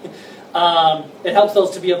might. It helps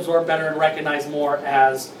those to be absorbed better and recognized more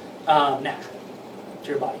as natural to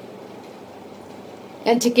your body.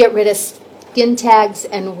 And to get rid of skin tags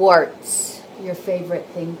and warts. your favorite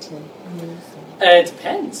thing to use? It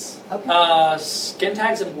depends. Okay. Skin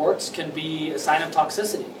tags and warts can be a sign of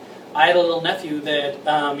toxicity. I had a little nephew that,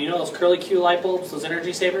 those curly Q light bulbs, those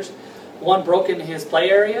energy savers? One broke in his play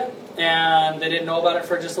area, and they didn't know about it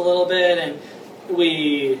for just a little bit, and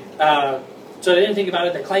so they didn't think about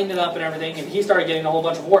it, they cleaned it up and everything, and he started getting a whole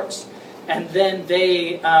bunch of warts. And then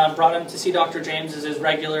they brought him to see Dr. James as his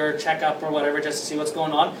regular checkup or whatever, just to see what's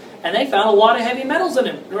going on, and they found a lot of heavy metals in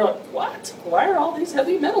him. And we're like, what? Why are all these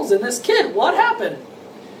heavy metals in this kid? What happened?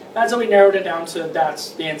 And so we narrowed it down to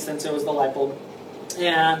that's the instance, it was the light bulb.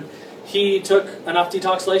 And he took enough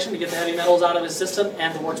detoxylation to get the heavy metals out of his system,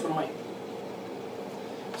 and the warts went away.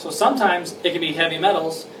 So sometimes it can be heavy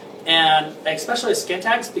metals, and especially skin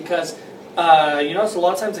tags, because so a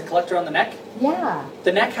lot of times they collect around the neck. Yeah.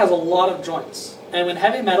 The neck has a lot of joints, and when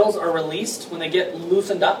heavy metals are released, when they get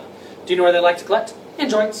loosened up, do you know where they like to collect? In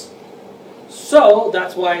joints. So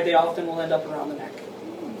that's why they often will end up around the neck.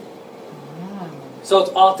 Wow. So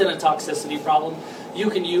it's often a toxicity problem. You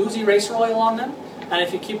can use eraser oil on them, and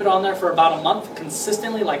if you keep it on there for about a month,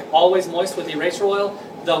 consistently, like always moist with eraser oil,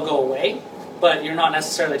 they'll go away. But you're not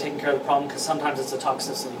necessarily taking care of the problem, because sometimes it's a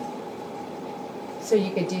toxicity. So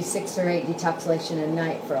you could do 6 or 8 detoxylation a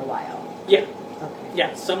night for a while. Yeah. Okay.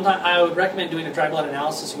 Yeah, sometimes I would recommend doing a dry blood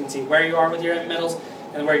analysis so you can see where you are with your heavy metals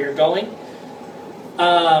and where you're going.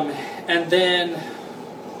 And then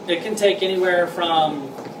it can take anywhere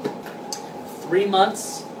from 3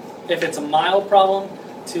 months, if it's a mild problem,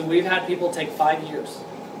 to we've had people take 5 years.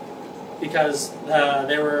 Because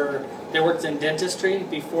they worked in dentistry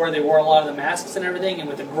before they wore a lot of the masks and everything, and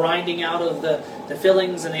with the grinding out of the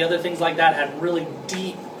fillings and the other things like that, had really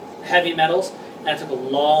deep, heavy metals, and it took a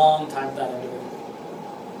long time for that individual.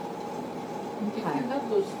 If you have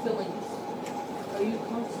those fillings, are you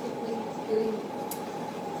constantly getting,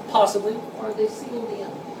 Possibly. or are they sealed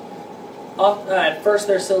in? At first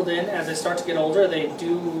they're sealed in. As they start to get older, they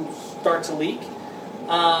do start to leak.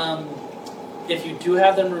 If you do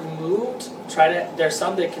have them removed, there's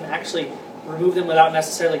some that can actually remove them without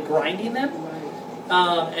necessarily grinding them.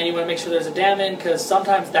 Right. And you want to make sure there's a dam in, because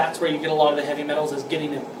sometimes that's where you get a lot of the heavy metals, is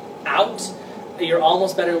getting them out. You're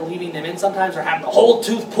almost better leaving them in sometimes, or having the whole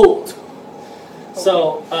tooth pulled. Okay.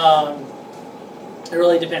 So it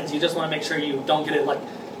really depends. You just want to make sure you don't get it like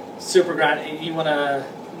super grind. You want to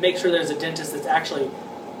make sure there's a dentist that's actually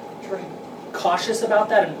cautious about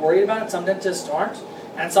that and worried about it. Some dentists aren't,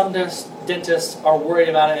 and some dentists are worried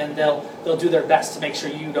about it, and they'll do their best to make sure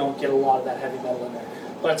you don't get a lot of that heavy metal in there.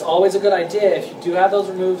 But it's always a good idea, if you do have those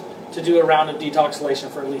removed, to do a round of detoxylation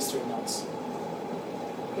for at least 3 months.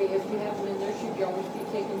 Okay, if you have them in there, should you always be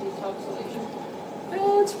taking detoxylation?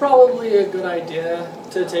 It's probably a good idea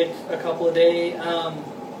to take a couple a day.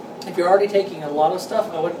 If you're already taking a lot of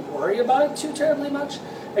stuff, I wouldn't worry about it too terribly much,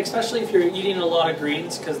 especially if you're eating a lot of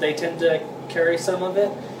greens, because they tend to carry some of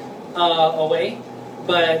it away.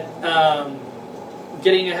 But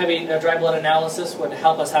getting a dry blood analysis would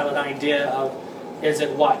help us have an idea of, is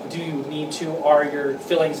it what? Do you need to? Are your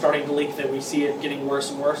fillings starting to leak, that we see it getting worse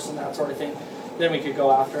and worse and that sort of thing? Then we could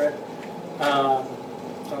go after it.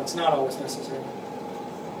 So it's not always necessary.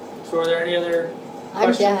 So are there any other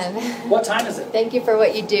questions? I'm done. What time is it? Thank you for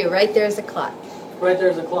what you do. Right there's a clock. Right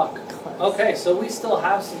there's a clock. Close. Okay, so we still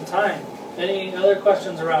have some time. Any other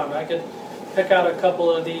questions around? I could pick out a couple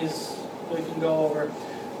of these we can go over.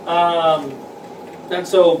 And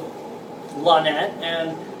so, Lynette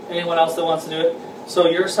and anyone else that wants to do it. So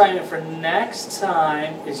your assignment for next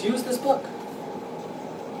time is use this book.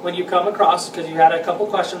 When you come across, because you had a couple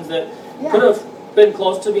questions that could have been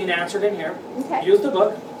close to being answered in here. Okay. Use the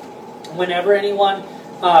book. Whenever anyone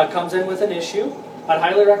comes in with an issue, I'd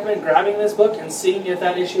highly recommend grabbing this book and seeing if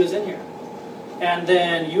that issue is in here. And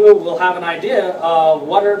then you will have an idea of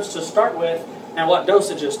what herbs to start with and what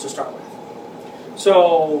dosages to start with.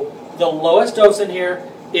 So the lowest dose in here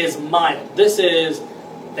is mild.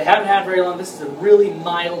 They haven't had very long, this is a really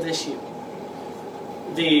mild issue.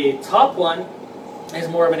 The top one is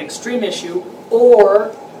more of an extreme issue,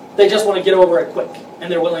 or they just want to get over it quick,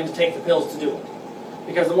 and they're willing to take the pills to do it.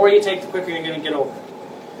 Because the more you take, the quicker you're going to get over it.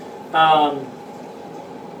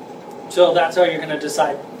 So that's how you're going to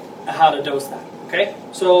decide how to dose that. Okay?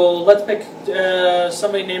 So let's pick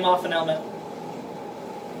somebody name off an element.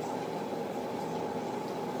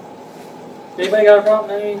 Anybody got a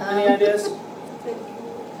problem? Any ideas?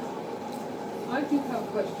 I do have a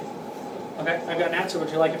question. Okay, I've got an answer. Would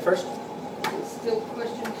you like it first? It's still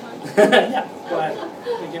question time? Yeah, go ahead.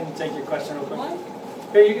 You can take your question real quick. My,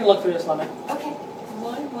 Here, you can look through this one. Okay.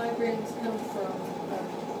 my migraines come from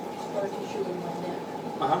scar tissue in my neck,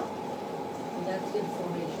 Uh-huh. and that's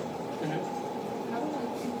inflammation. Mm-hmm. How do I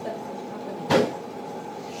keep that from happening?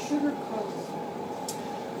 sugar causes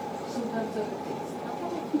sometimes other things. How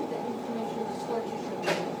can I keep that information in the scar tissue?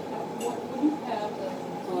 What would you have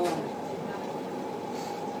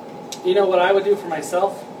You know what I would do for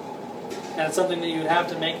myself, and it's something that you would have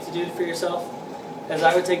to make to do for yourself, is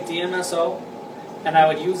I would take DMSO and I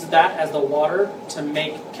would use that as the water to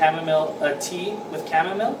make chamomile tea with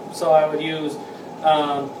chamomile. So I would use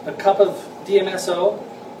a cup of DMSO,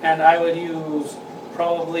 and I would use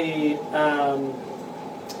probably a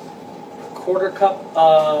quarter cup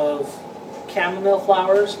of chamomile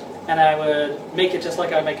flowers, and I would make it just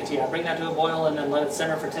like I would make a tea. I'd bring that to a boil and then let it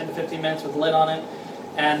simmer for 10 to 15 minutes with the lid on it,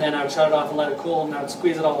 and then I would shut it off and let it cool, and I would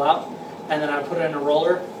squeeze it all out, and then I would put it in a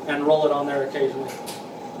roller and roll it on there occasionally.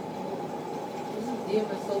 Isn't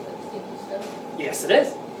DMSO that stinky stuff? Yes, it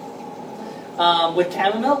is. With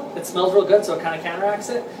chamomile, it smells real good, so it kind of counteracts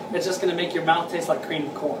it. It's just going to make your mouth taste like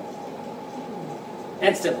creamed corn.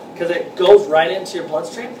 Instantly, because it goes right into your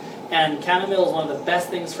bloodstream, and chamomile is one of the best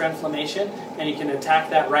things for inflammation, and you can attack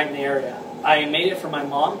that right in the area. I made it for my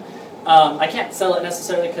mom. I can't sell it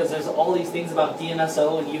necessarily because there's all these things about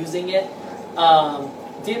DMSO and using it.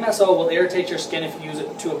 DMSO will irritate your skin if you use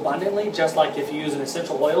it too abundantly, just like if you use an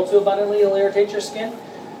essential oil too abundantly, it'll irritate your skin.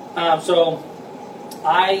 So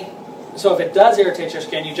if it does irritate your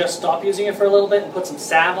skin, you just stop using it for a little bit and put some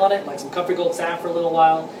salve on it, like some Comfrey Gold salve for a little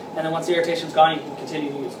while, and then once the irritation's gone, you can continue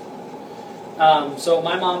to use it. So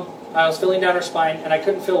my mom, I was feeling down her spine, and I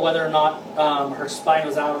couldn't feel whether or not her spine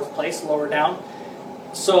was out of place, lower down.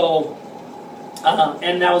 So,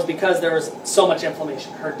 and that was because there was so much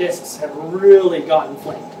inflammation. Her discs had really gotten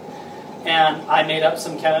inflamed. And I made up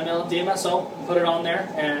some chamomile DMSO, put it on there,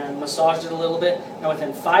 and massaged it a little bit, and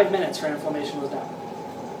within 5 minutes her inflammation was down.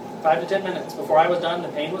 5 to 10 minutes. Before I was done, the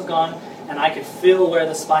pain was gone, and I could feel where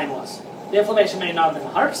the spine was. The inflammation may not have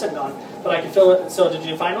been 100% gone, but I could feel it. So did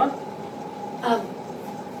you find one?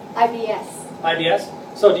 IBS. IBS?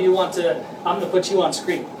 So do you want to, I'm going to put you on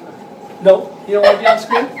screen. No? You don't want to be on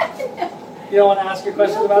screen? You don't want to ask your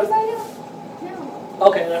questions about it? No.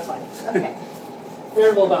 Okay, that's fine. Okay.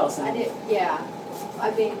 Irritable bowel I syndrome. did, yeah.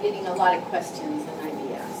 I've been getting a lot of questions on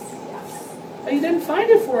IBS, yes. Oh, you didn't find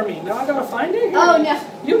it for me. Now I got to find it? Here. Oh, no.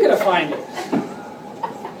 You got to find it.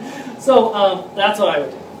 So that's what I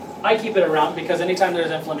would do. I keep it around because anytime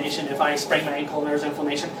there's inflammation, if I sprain my ankle and there's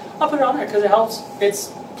inflammation, I'll put it on there because it helps.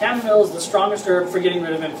 Chamomile is the strongest herb for getting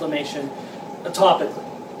rid of inflammation topically.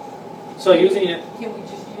 So using it... Can we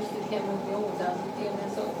just use the chamomile without the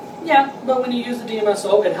DMSO? Yeah, but when you use the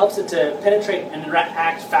DMSO, it helps it to penetrate and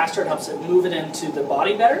act faster. It helps it move it into the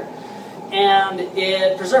body better. And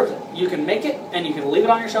it preserves it. You can make it and you can leave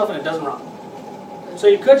it on your shelf and it doesn't rot. So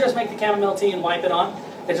you could just make the chamomile tea and wipe it on.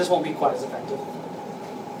 It just won't be quite as effective.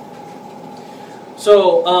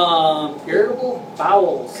 So, irritable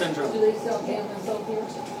bowel syndrome. Do they sell DMSO here?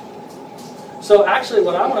 So actually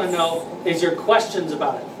what I want to know is your questions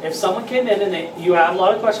about it. If someone came in and you have a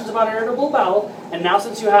lot of questions about irritable bowel, and now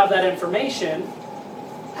since you have that information,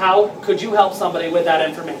 how could you help somebody with that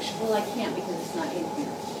information? Well, I can't because it's not in here.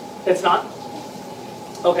 It's not?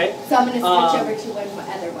 Okay. So I'm going to switch over to one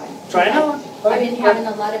other one. Try another one. I've been having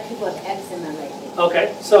a lot of people with eczema lately.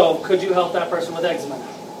 Okay, so could you help that person with eczema now?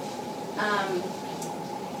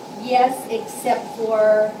 Yes, except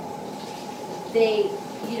for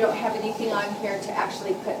you don't have anything on here to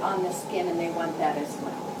actually put on the skin, and they want that as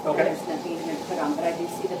well. Okay. There's nothing in here to put on, but I do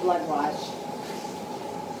see the blood wash.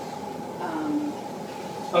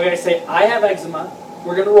 Okay, say I have eczema.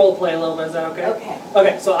 We're going to role play a little bit. Is that okay? Okay.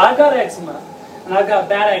 Okay, so I've got eczema, and I've got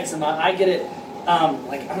bad eczema. I get it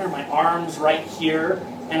like under my arms right here,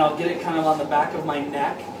 and I'll get it kind of on the back of my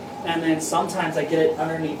neck, and then sometimes I get it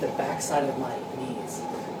underneath the backside of my knees.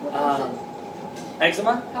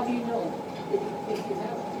 Eczema? How do you know that you think you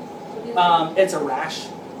have it? What is It's a rash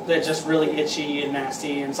that's just really itchy and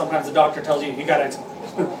nasty, and sometimes the doctor tells you got eczema.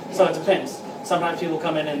 So it depends. Sometimes people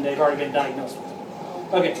come in and they've already been diagnosed with it.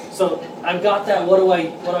 Okay, so I've got that. What do I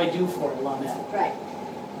do for it, Lynette? Right.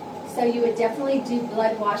 So you would definitely do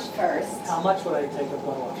blood wash first. How much would I take a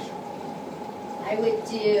blood wash? I would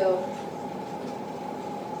do,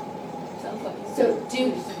 Sounds like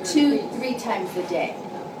do 2-3 times a day.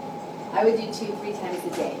 I would do 2-3 times a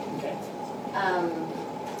day. Okay.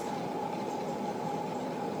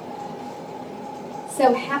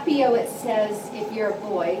 So Happio, it says if you're a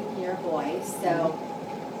boy, you're a boy. So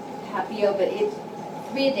Happio, but it's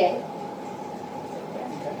 3 a day.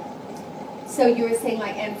 Okay. So you were saying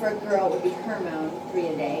like, and for a girl it would be hormone 3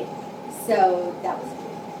 a day. So that's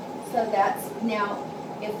now.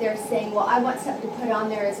 If they're saying, well, I want something to put on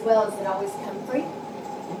there as well, is it always comfrey?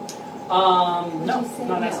 No, you say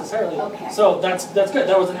not no? necessarily. Okay. So that's good.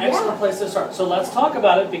 That was an excellent Yeah. place to start. So let's talk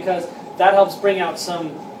about it because that helps bring out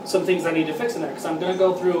some things I need to fix in there because I'm going to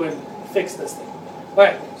go through and fix this thing. All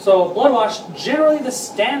right. So blood wash. Generally, the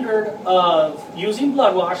standard of using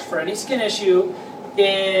blood wash for any skin issue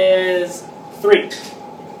is 3.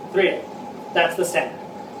 3A. That's the standard.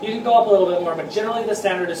 You can go up a little bit more, but generally the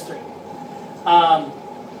standard is 3.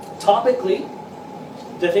 Topically,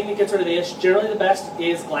 the thing that gets rid of the itch, generally the best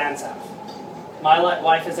is gland salve. My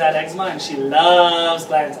wife has had eczema and she loves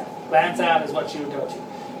gland salve. Gland salve is what she would go to.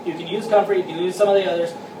 You can use comfort, you can use some of the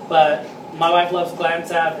others, but my wife loves gland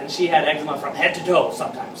salve and she had eczema from head to toe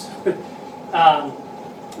sometimes.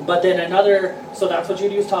 But then so that's what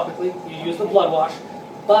you'd use topically. You use the blood wash,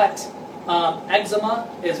 but eczema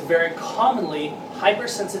is very commonly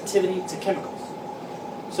hypersensitivity to chemicals.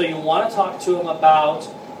 So you want to talk to them about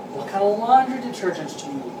what kind of laundry detergents do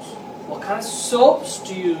you use? What kind of soaps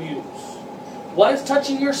do you use? What is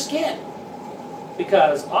touching your skin?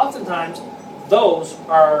 Because oftentimes those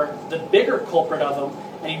are the bigger culprit of them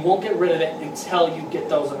and you won't get rid of it until you get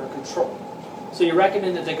those under control. So you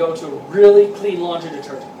recommend that they go to a really clean laundry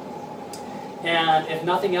detergent. And if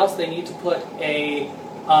nothing else, they need to put a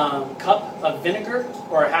cup of vinegar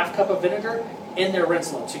or a half cup of vinegar in their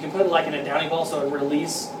rinse load. So you can put it like in a downy ball so it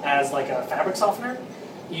release as like a fabric softener.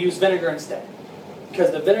 You use vinegar instead.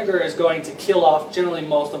 Because the vinegar is going to kill off generally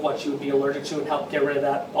most of what you would be allergic to and help get rid of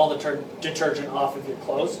that, all the detergent off of your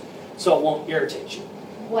clothes so it won't irritate you.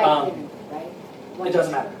 White vinegar, right? It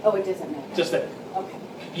doesn't matter. Oh, it doesn't matter. Just vinegar. Okay.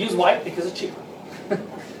 Use white because it's cheaper.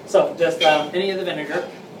 So just any of the vinegar.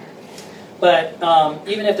 But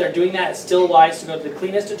even if they're doing that, it's still wise to go to the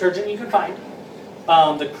cleanest detergent you can find,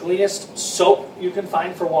 the cleanest soap you can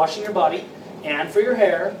find for washing your body and for your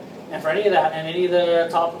hair and for any of that and any of the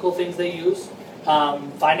topical things they use.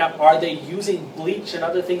 Find out, are they using bleach and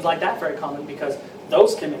other things like that? Very common because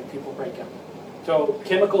those can make people break out. So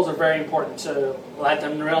chemicals are very important to let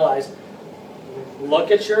them realize, look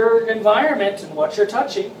at your environment and what you're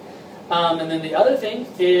touching. And then the other thing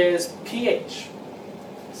is pH.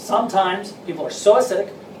 Sometimes people are so acidic,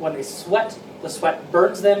 when they sweat, the sweat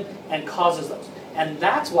burns them and causes those. And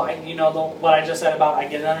that's why, what I just said about I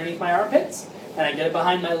get it underneath my armpits, and I get it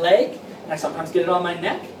behind my leg, and I sometimes get it on my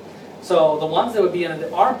neck. So the ones that would be in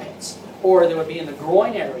the armpits, or they would be in the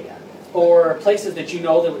groin area, or places that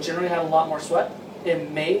that would generally have a lot more sweat, it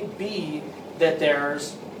may be that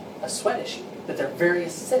there's a sweat issue, that they're very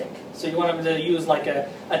acidic. So you want them to use like a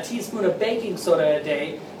teaspoon of baking soda a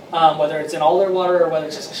day, whether it's in all their water or whether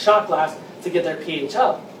it's just a shot glass, to get their pH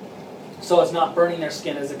up, so it's not burning their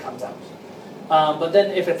skin as it comes out. But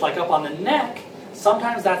then if it's like up on the neck,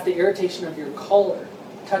 sometimes that's the irritation of your collar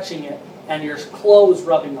touching it and your clothes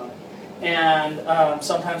rubbing on it. And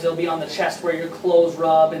sometimes it'll be on the chest where your clothes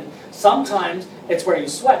rub, and sometimes it's where you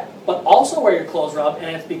sweat, but also where your clothes rub,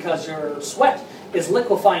 and it's because your sweat is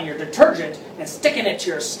liquefying your detergent and sticking it to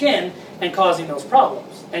your skin and causing those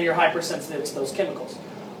problems, and you're hypersensitive to those chemicals.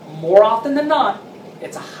 More often than not,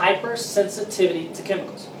 it's a hypersensitivity to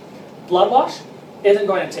chemicals. Blood wash isn't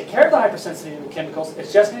going to take care of the hypersensitivity to chemicals,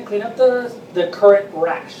 it's just going to clean up the current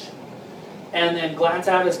rash. And then gland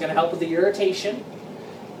salve is going to help with the irritation,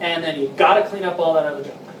 and then you've got to clean up all that other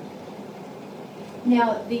junk.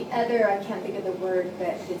 Now, the other, I can't think of the word,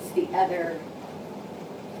 but it's the other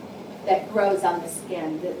that grows on the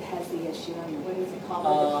skin that has the issue. What is it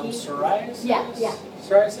called? Psoriasis? Yeah.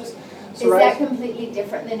 Psoriasis? Is that completely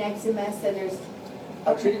different than eczema? So there's...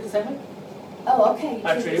 I've treated the same way. Oh, okay.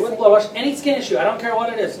 I've treated with blood wash. Any skin issue, I don't care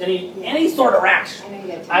what it is, any sort of rash.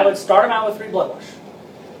 I would start them out with 3 blood wash.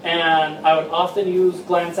 And I would often use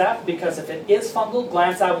gland salve because if it is fungal,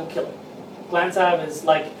 gland salve will kill it. Gland salve is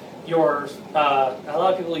like your, a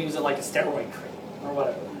lot of people use it like a steroid cream or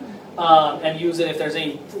whatever. And use it if there's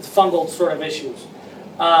any fungal sort of issues.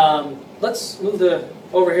 Let's move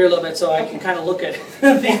over here a little bit so I can kind of look at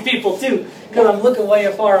these people too, because I'm looking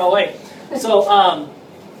way far away. So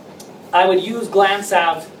I would use gland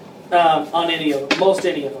salve on most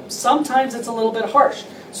any of them. Sometimes it's a little bit harsh.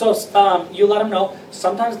 So you let them know,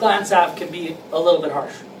 sometimes gland salve can be a little bit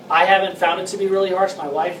harsh. I haven't found it to be really harsh. My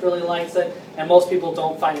wife really likes it, and most people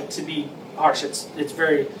don't find it to be harsh. It's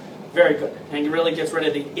very, very good, and it really gets rid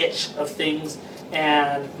of the itch of things,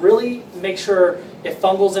 and really make sure if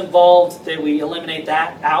fungal's involved that we eliminate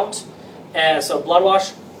that out. So blood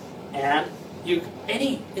wash, and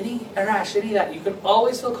any rash, any of that, you can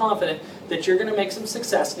always feel confident that you're going to make some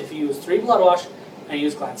success if you use 3 blood wash and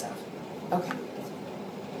use gland salve. Okay.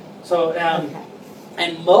 So,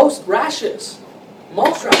 and most rashes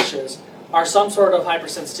are some sort of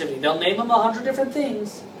hypersensitivity. They'll name them 100 different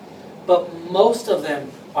things, but most of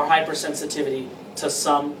them are hypersensitivity to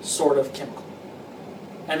some sort of chemical.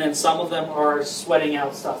 And then some of them are sweating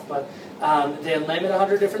out stuff. But they name it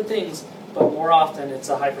 100 different things, but more often it's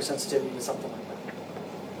a hypersensitivity to something like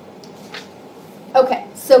that. Okay,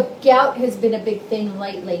 so gout has been a big thing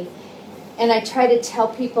lately. And I try to tell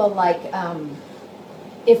people, like,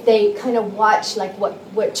 if they kind of watch, like,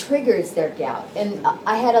 what triggers their gout. And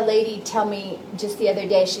I had a lady tell me just the other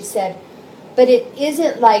day, she said, but it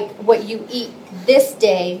isn't like what you eat this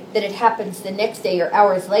day that it happens the next day or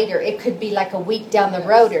hours later. It could be like a week down the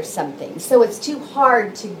road or something. So it's too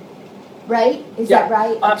hard to, right? Is that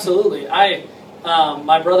right? Absolutely.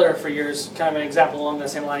 My brother for years, kind of an example along the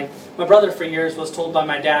same line, my brother for years was told by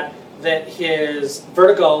my dad that his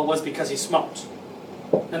vertigo was because he smoked.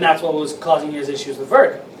 And that's what was causing his issues with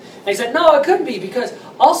vertigo. And he said, no, it couldn't be because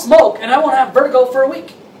I'll smoke and I won't have vertigo for a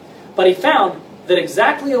week. But he found that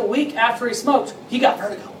exactly a week after he smoked, he got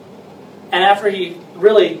vertigo. And after he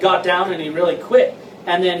really got down and he really quit,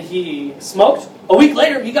 and then he smoked, a week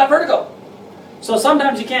later he got vertigo. So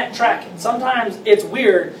sometimes you can't track it. Sometimes it's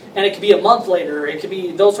weird, and it could be a month later, it could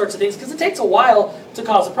be those sorts of things, because it takes a while to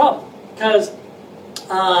cause a problem. Because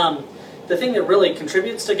the thing that really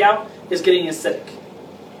contributes to gout is getting acidic.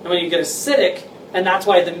 And when you get acidic, and that's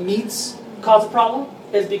why the meats cause a problem,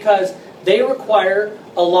 is because they require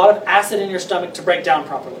a lot of acid in your stomach to break down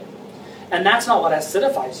properly. And that's not what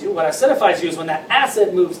acidifies you. What acidifies you is when that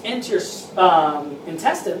acid moves into your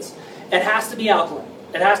intestines, it has to be alkaline.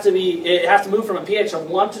 It has to move from a pH of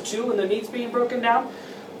 1 to 2 when the meat's being broken down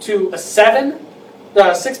to a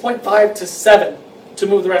 6.5 to 7 to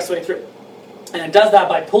move the rest of the way through. And it does that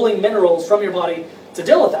by pulling minerals from your body to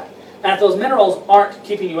deal with that. And if those minerals aren't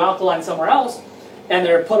keeping you alkaline somewhere else, and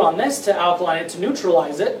they're put on this to alkaline it, to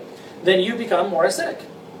neutralize it, then you become more acidic.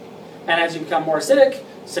 And as you become more acidic,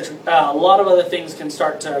 a lot of other things can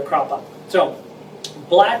start to crop up. So,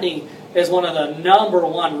 Bladney is one of the number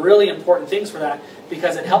one really important things for that,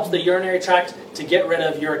 because it helps the urinary tract to get rid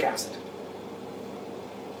of uric acid.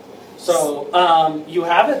 So, you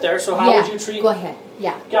have it there, so how would you treat... Go ahead,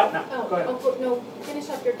 gout now? Go ahead. No, finish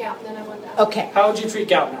up your gout, then I want to ask. Okay. How would you treat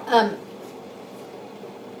gout now?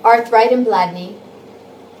 Arthritis and Bladney.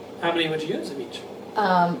 How many would you use of each?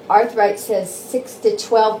 Arthritis says 6 to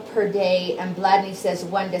 12 per day, and Bladney says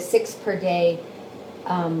 1 to 6 per day.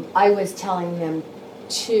 I was telling them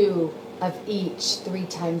 2 of each 3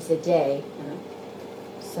 times a day. Mm-hmm.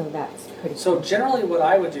 So that's pretty So generally what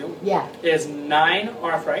I would do is 9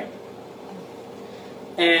 arthritis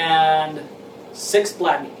and 6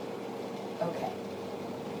 Bladney. Okay.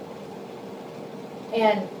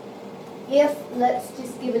 And if, let's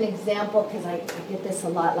just give an example, because I get this a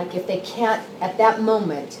lot, like if they can't, at that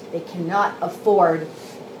moment, they cannot afford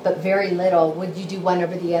but very little, would you do one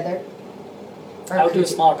over the other? Or I would do a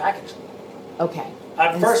smaller package. Okay.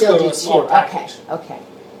 I'd And first still go to do a smaller 2. package. Okay.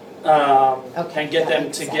 And get that them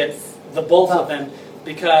makes to sense. get the both of them,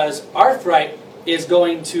 because arthritis is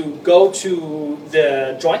going to go to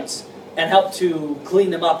the joints and help to clean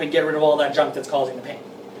them up and get rid of all that junk that's causing the pain.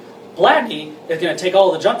 Bladney is going to take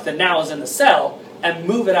all the junk that now is in the cell and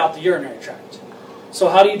move it out the urinary tract. So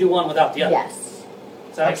how do you do one without the other? Yes.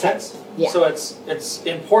 Does that make sense? Yeah. So it's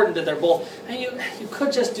important that they're both. And you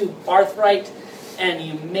could just do arthritis, and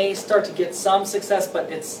you may start to get some success,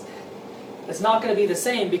 but it's not going to be the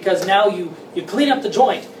same, because now you clean up the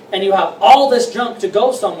joint and you have all this junk to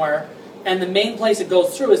go somewhere, and the main place it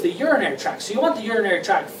goes through is the urinary tract. So you want the urinary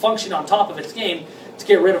tract function on top of its game to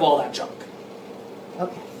get rid of all that junk.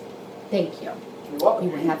 Okay. Thank you. You're welcome.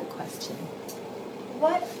 You would have a question.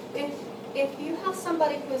 What if you have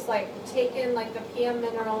somebody who's like taken like the PM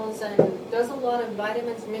minerals and does a lot of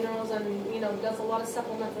vitamins, minerals, and does a lot of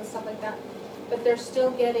supplements and stuff like that, but they're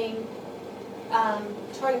still getting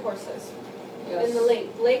charley horses in the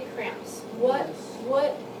leg cramps? What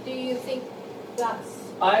do you think that's?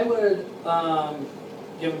 I would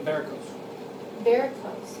give them varicose.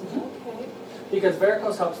 Varicose. Mm-hmm. Okay. Because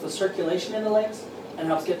varicose helps the circulation in the legs and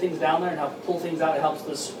helps get things down there and help pull things out. It helps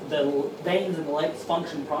the veins in the legs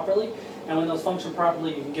function properly. And when those function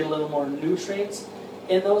properly, you can get a little more nutrients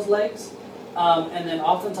in those legs. And then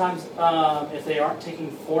oftentimes, if they aren't taking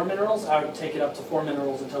 4 minerals, I would take it up to 4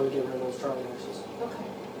 minerals until we get rid of those charley horses. Okay.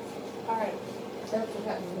 All right. That's what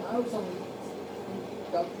happened when I was on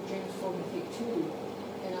Dr. James told me to take 2,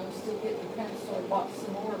 and I was still getting cramps, so I bought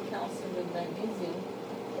some more calcium and magnesium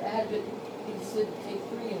to add it. He said to take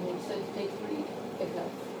 3, and when he said to take 3, it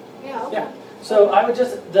helped. Yeah. Okay. Yeah. So I would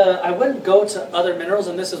I wouldn't go to other minerals,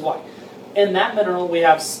 and this is why. In that mineral,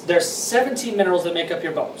 there's 17 minerals that make up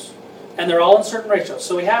your bones, and they're all in certain ratios.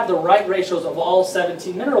 So we have the right ratios of all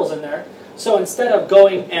 17 minerals in there, So instead of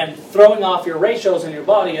going and throwing off your ratios in your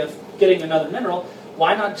body of getting another mineral,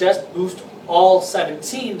 why not just boost all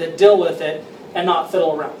 17 that deal with it and not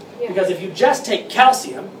fiddle around? Yeah. Because if you just take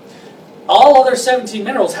calcium, all other 17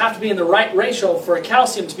 minerals have to be in the right ratio for a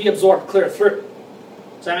calcium to be absorbed clear through.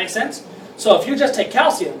 Does that make sense? So if you just take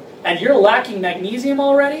calcium and you're lacking magnesium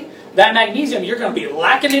already, that magnesium, you're going to be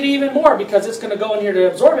lacking it even more because it's going to go in here to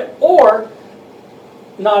absorb it. Or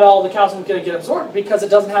not all the calcium is going to get absorbed because it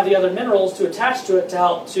doesn't have the other minerals to attach to it to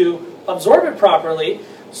help to absorb it properly.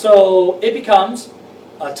 So it becomes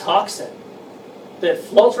a toxin that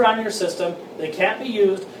floats around in your system that can't be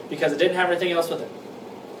used because it didn't have anything else with it.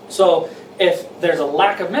 So if there's a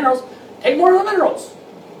lack of minerals, take more of the minerals.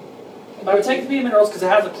 I would take the B minerals because it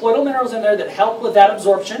has the colloidal minerals in there that help with that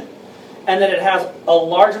absorption, and then it has a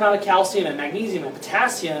large amount of calcium and magnesium and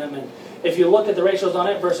potassium, and if you look at the ratios on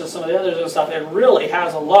it versus some of the others and stuff, it really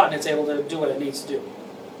has a lot and it's able to do what it needs to do.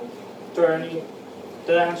 Did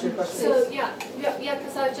that answer your question? So yeah,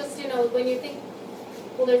 because I just, when you think,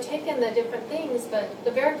 well, they're taking the different things, but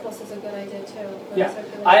the varicose is a good idea too. Yeah,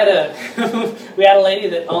 I had we had a lady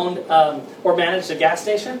that owned or managed a gas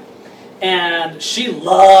station, and she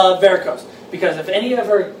loved varicose because if any of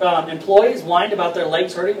her employees whined about their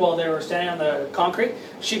legs hurting while they were standing on the concrete,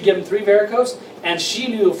 she'd give them 3 varicose, and she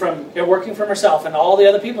knew from working from herself and all the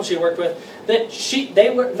other people she worked with that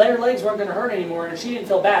their legs weren't going to hurt anymore, and she didn't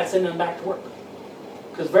feel bad sending them back to work.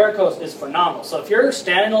 Because varicose is phenomenal. So if you're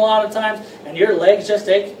standing a lot of times and your legs just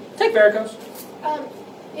ache, take varicose.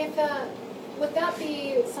 Would that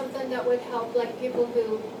be something that would help, like people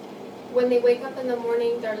who, when they wake up in the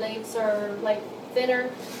morning, their legs are like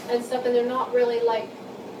thinner and stuff, and they're not really like,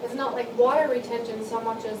 it's not like water retention so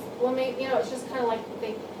much as, well, maybe, it's just kind of like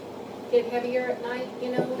they get heavier at night,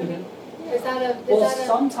 you know what I mean? Is that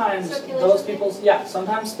sometimes circulation those thing? people's,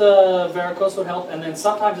 sometimes the varicose would help, and then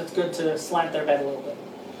sometimes it's good to slant their bed a little bit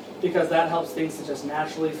because that helps things to just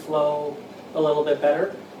naturally flow a little bit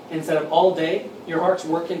better. Instead of all day, your heart's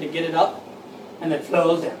working to get it up, and then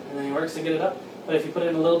flows down, and then it works to get it up. But if you put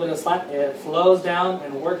in a little bit of slant, it flows down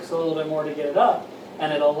and works a little bit more to get it up,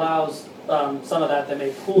 and it allows some of that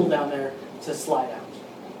may pool down there to slide out.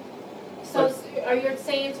 So are you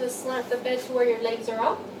saying to slant the bed to where your legs are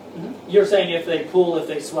up? Mm-hmm. You're saying if they pool, if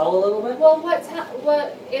they swell a little bit? Well,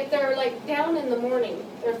 what if they're like down in the morning,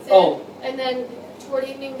 they're thin, and then toward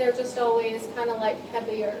evening they're just always kind of like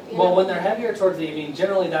heavier? Well, when they're heavier towards the evening,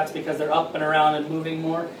 generally that's because they're up and around and moving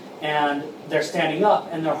more, and they're standing up,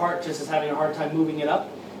 and their heart just is having a hard time moving it up.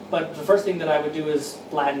 But the first thing that I would do is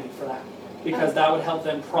gladden for that, because that would help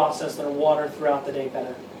them process their water throughout the day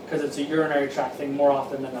better, because it's a urinary tract thing more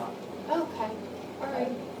often than not. Okay, all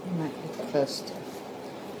right.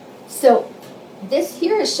 So this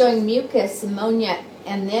here is showing mucus, ammonia,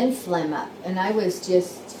 and then phlegm up. And I was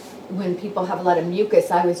just, when people have a lot of mucus,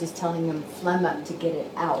 I was just telling them phlegm up to get it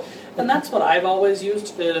out. And that's what I've always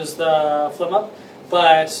used is the phlegm up.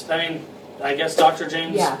 But, I mean, I guess Dr.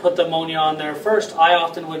 James put the ammonia on there first. I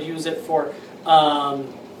often would use it for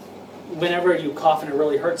whenever you cough and it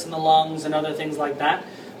really hurts in the lungs and other things like that.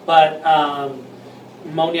 But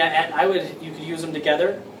ammonia, and you could use them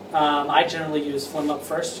together. I generally use phlegm up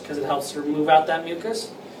first because it helps to remove out that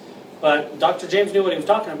mucus. But Dr. James knew what he was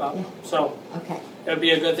talking about. Yeah. So it would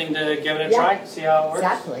be a good thing to give it a try, see how it works.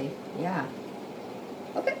 Exactly, yeah.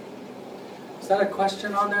 Okay. Is that a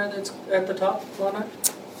question on there that's at the top, Lana?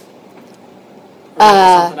 Or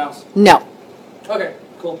something else? No. Okay,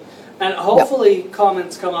 cool. And hopefully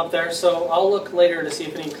comments come up there, so I'll look later to see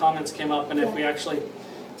if any comments came up and if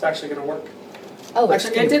it's actually going to work. Oh,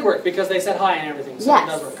 actually, it did work because they said hi and everything, so it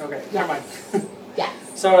does work. Okay, never mind. Yes.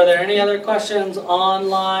 So are there any other questions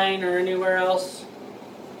online or anywhere else?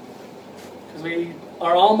 Because we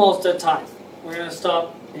are almost at time. We're going to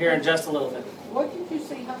stop here in just a little bit. What did you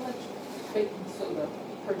say, how much baking soda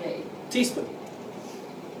per day? Teaspoon.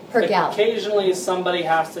 Per gallon. Occasionally somebody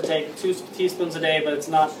has to take 2 teaspoons a day, but it's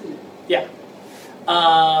not,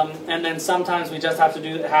 and then sometimes we just have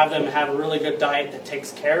to have them have a really good diet that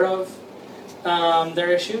takes care of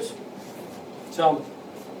their issues. So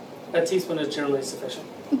a teaspoon is generally sufficient.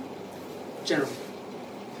 Generally.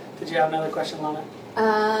 Did you have another question, Lana?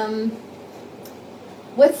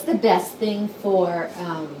 What's the best thing for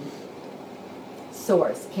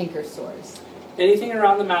sores, canker sores? Anything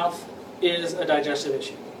around the mouth is a digestive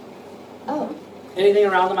issue. Oh. Anything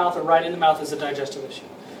around the mouth or right in the mouth is a digestive issue.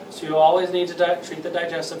 So you always need to treat the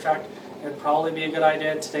digestive tract. It would probably be a good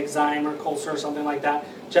idea to take Zyme or Colster or something like that,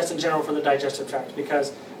 just in general for the digestive tract,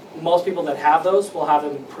 because most people that have those will have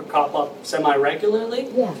them crop up semi-regularly.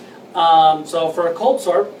 Yeah. So for a cold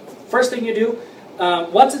sore, first thing you do,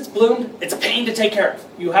 Once it's bloomed, it's a pain to take care of.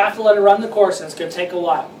 You have to let it run the course, and it's going to take a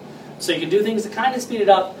while. So you can do things to kind of speed it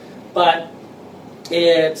up, but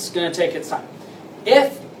it's going to take its time.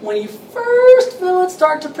 When you first feel it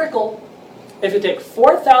start to prickle, if you take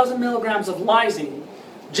 4,000 milligrams of lysine,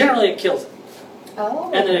 generally it kills it.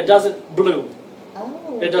 Oh. And then it doesn't bloom.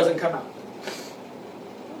 Oh. It doesn't come out.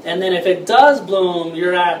 And then if it does bloom,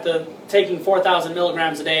 you're at taking 4,000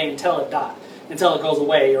 milligrams a day until it goes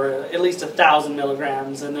away, or at least 1,000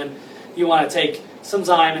 milligrams. And then you want to take some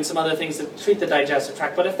zyme and some other things to treat the digestive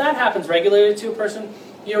tract. But if that happens regularly to a person,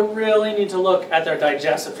 you really need to look at their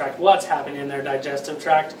digestive tract. What's happening in their digestive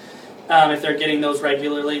tract? If they're getting those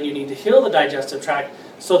regularly, you need to heal the digestive tract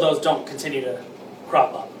so those don't continue to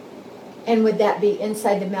crop up. And would that be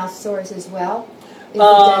inside the mouth sores as well? Is it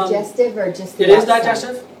digestive or just the It is outside?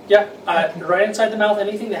 digestive. Yeah, right inside the mouth.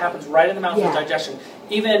 Anything that happens right in the mouth is digestion.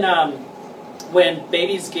 Even when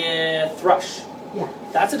babies get thrush,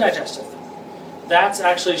 that's a digestive. That's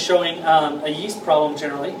actually showing a yeast problem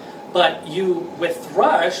generally. But with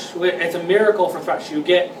thrush, it's a miracle for thrush. You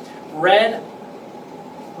get red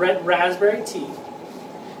raspberry tea,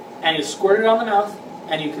 and you squirt it on the mouth,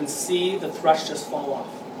 and you can see the thrush just fall off.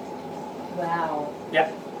 Wow.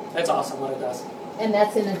 Yeah, that's awesome what it does. And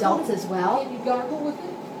that's in adults as well? Can you gargle with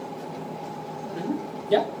it?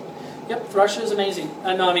 Mm-hmm. Yeah. Yep, thrush is amazing.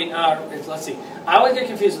 Let's see. I always get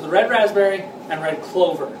confused with red raspberry and red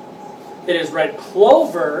clover. It is red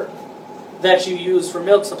clover that you use for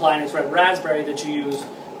milk supply, and it's red raspberry that you use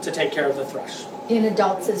to take care of the thrush. In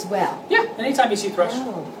adults as well? Yeah, anytime you see thrush.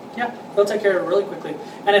 Oh. Yeah, they'll take care of it really quickly.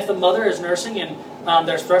 And if the mother is nursing and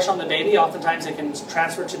there's thrush on the baby, oftentimes it can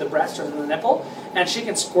transfer to the breast or to the nipple, and she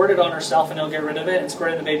can squirt it on herself and it'll get rid of it, and squirt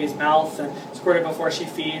it in the baby's mouth, and squirt it before she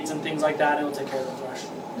feeds and things like that, and it'll take care of the thrush.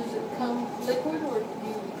 Does it come liquid or do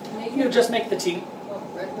you make You it? just make the tea. Oh,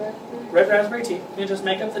 red raspberry? Red raspberry tea. You just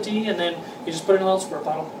make up the tea, and then you just put it in a little squirt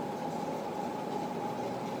bottle.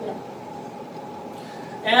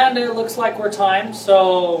 And it looks like we're timed,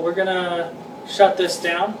 so we're going to shut this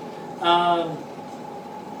down.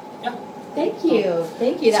 Thank you.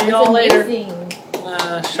 Thank you. That See was y'all later. amazing.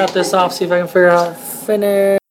 Shut this off, see if I can figure out finish.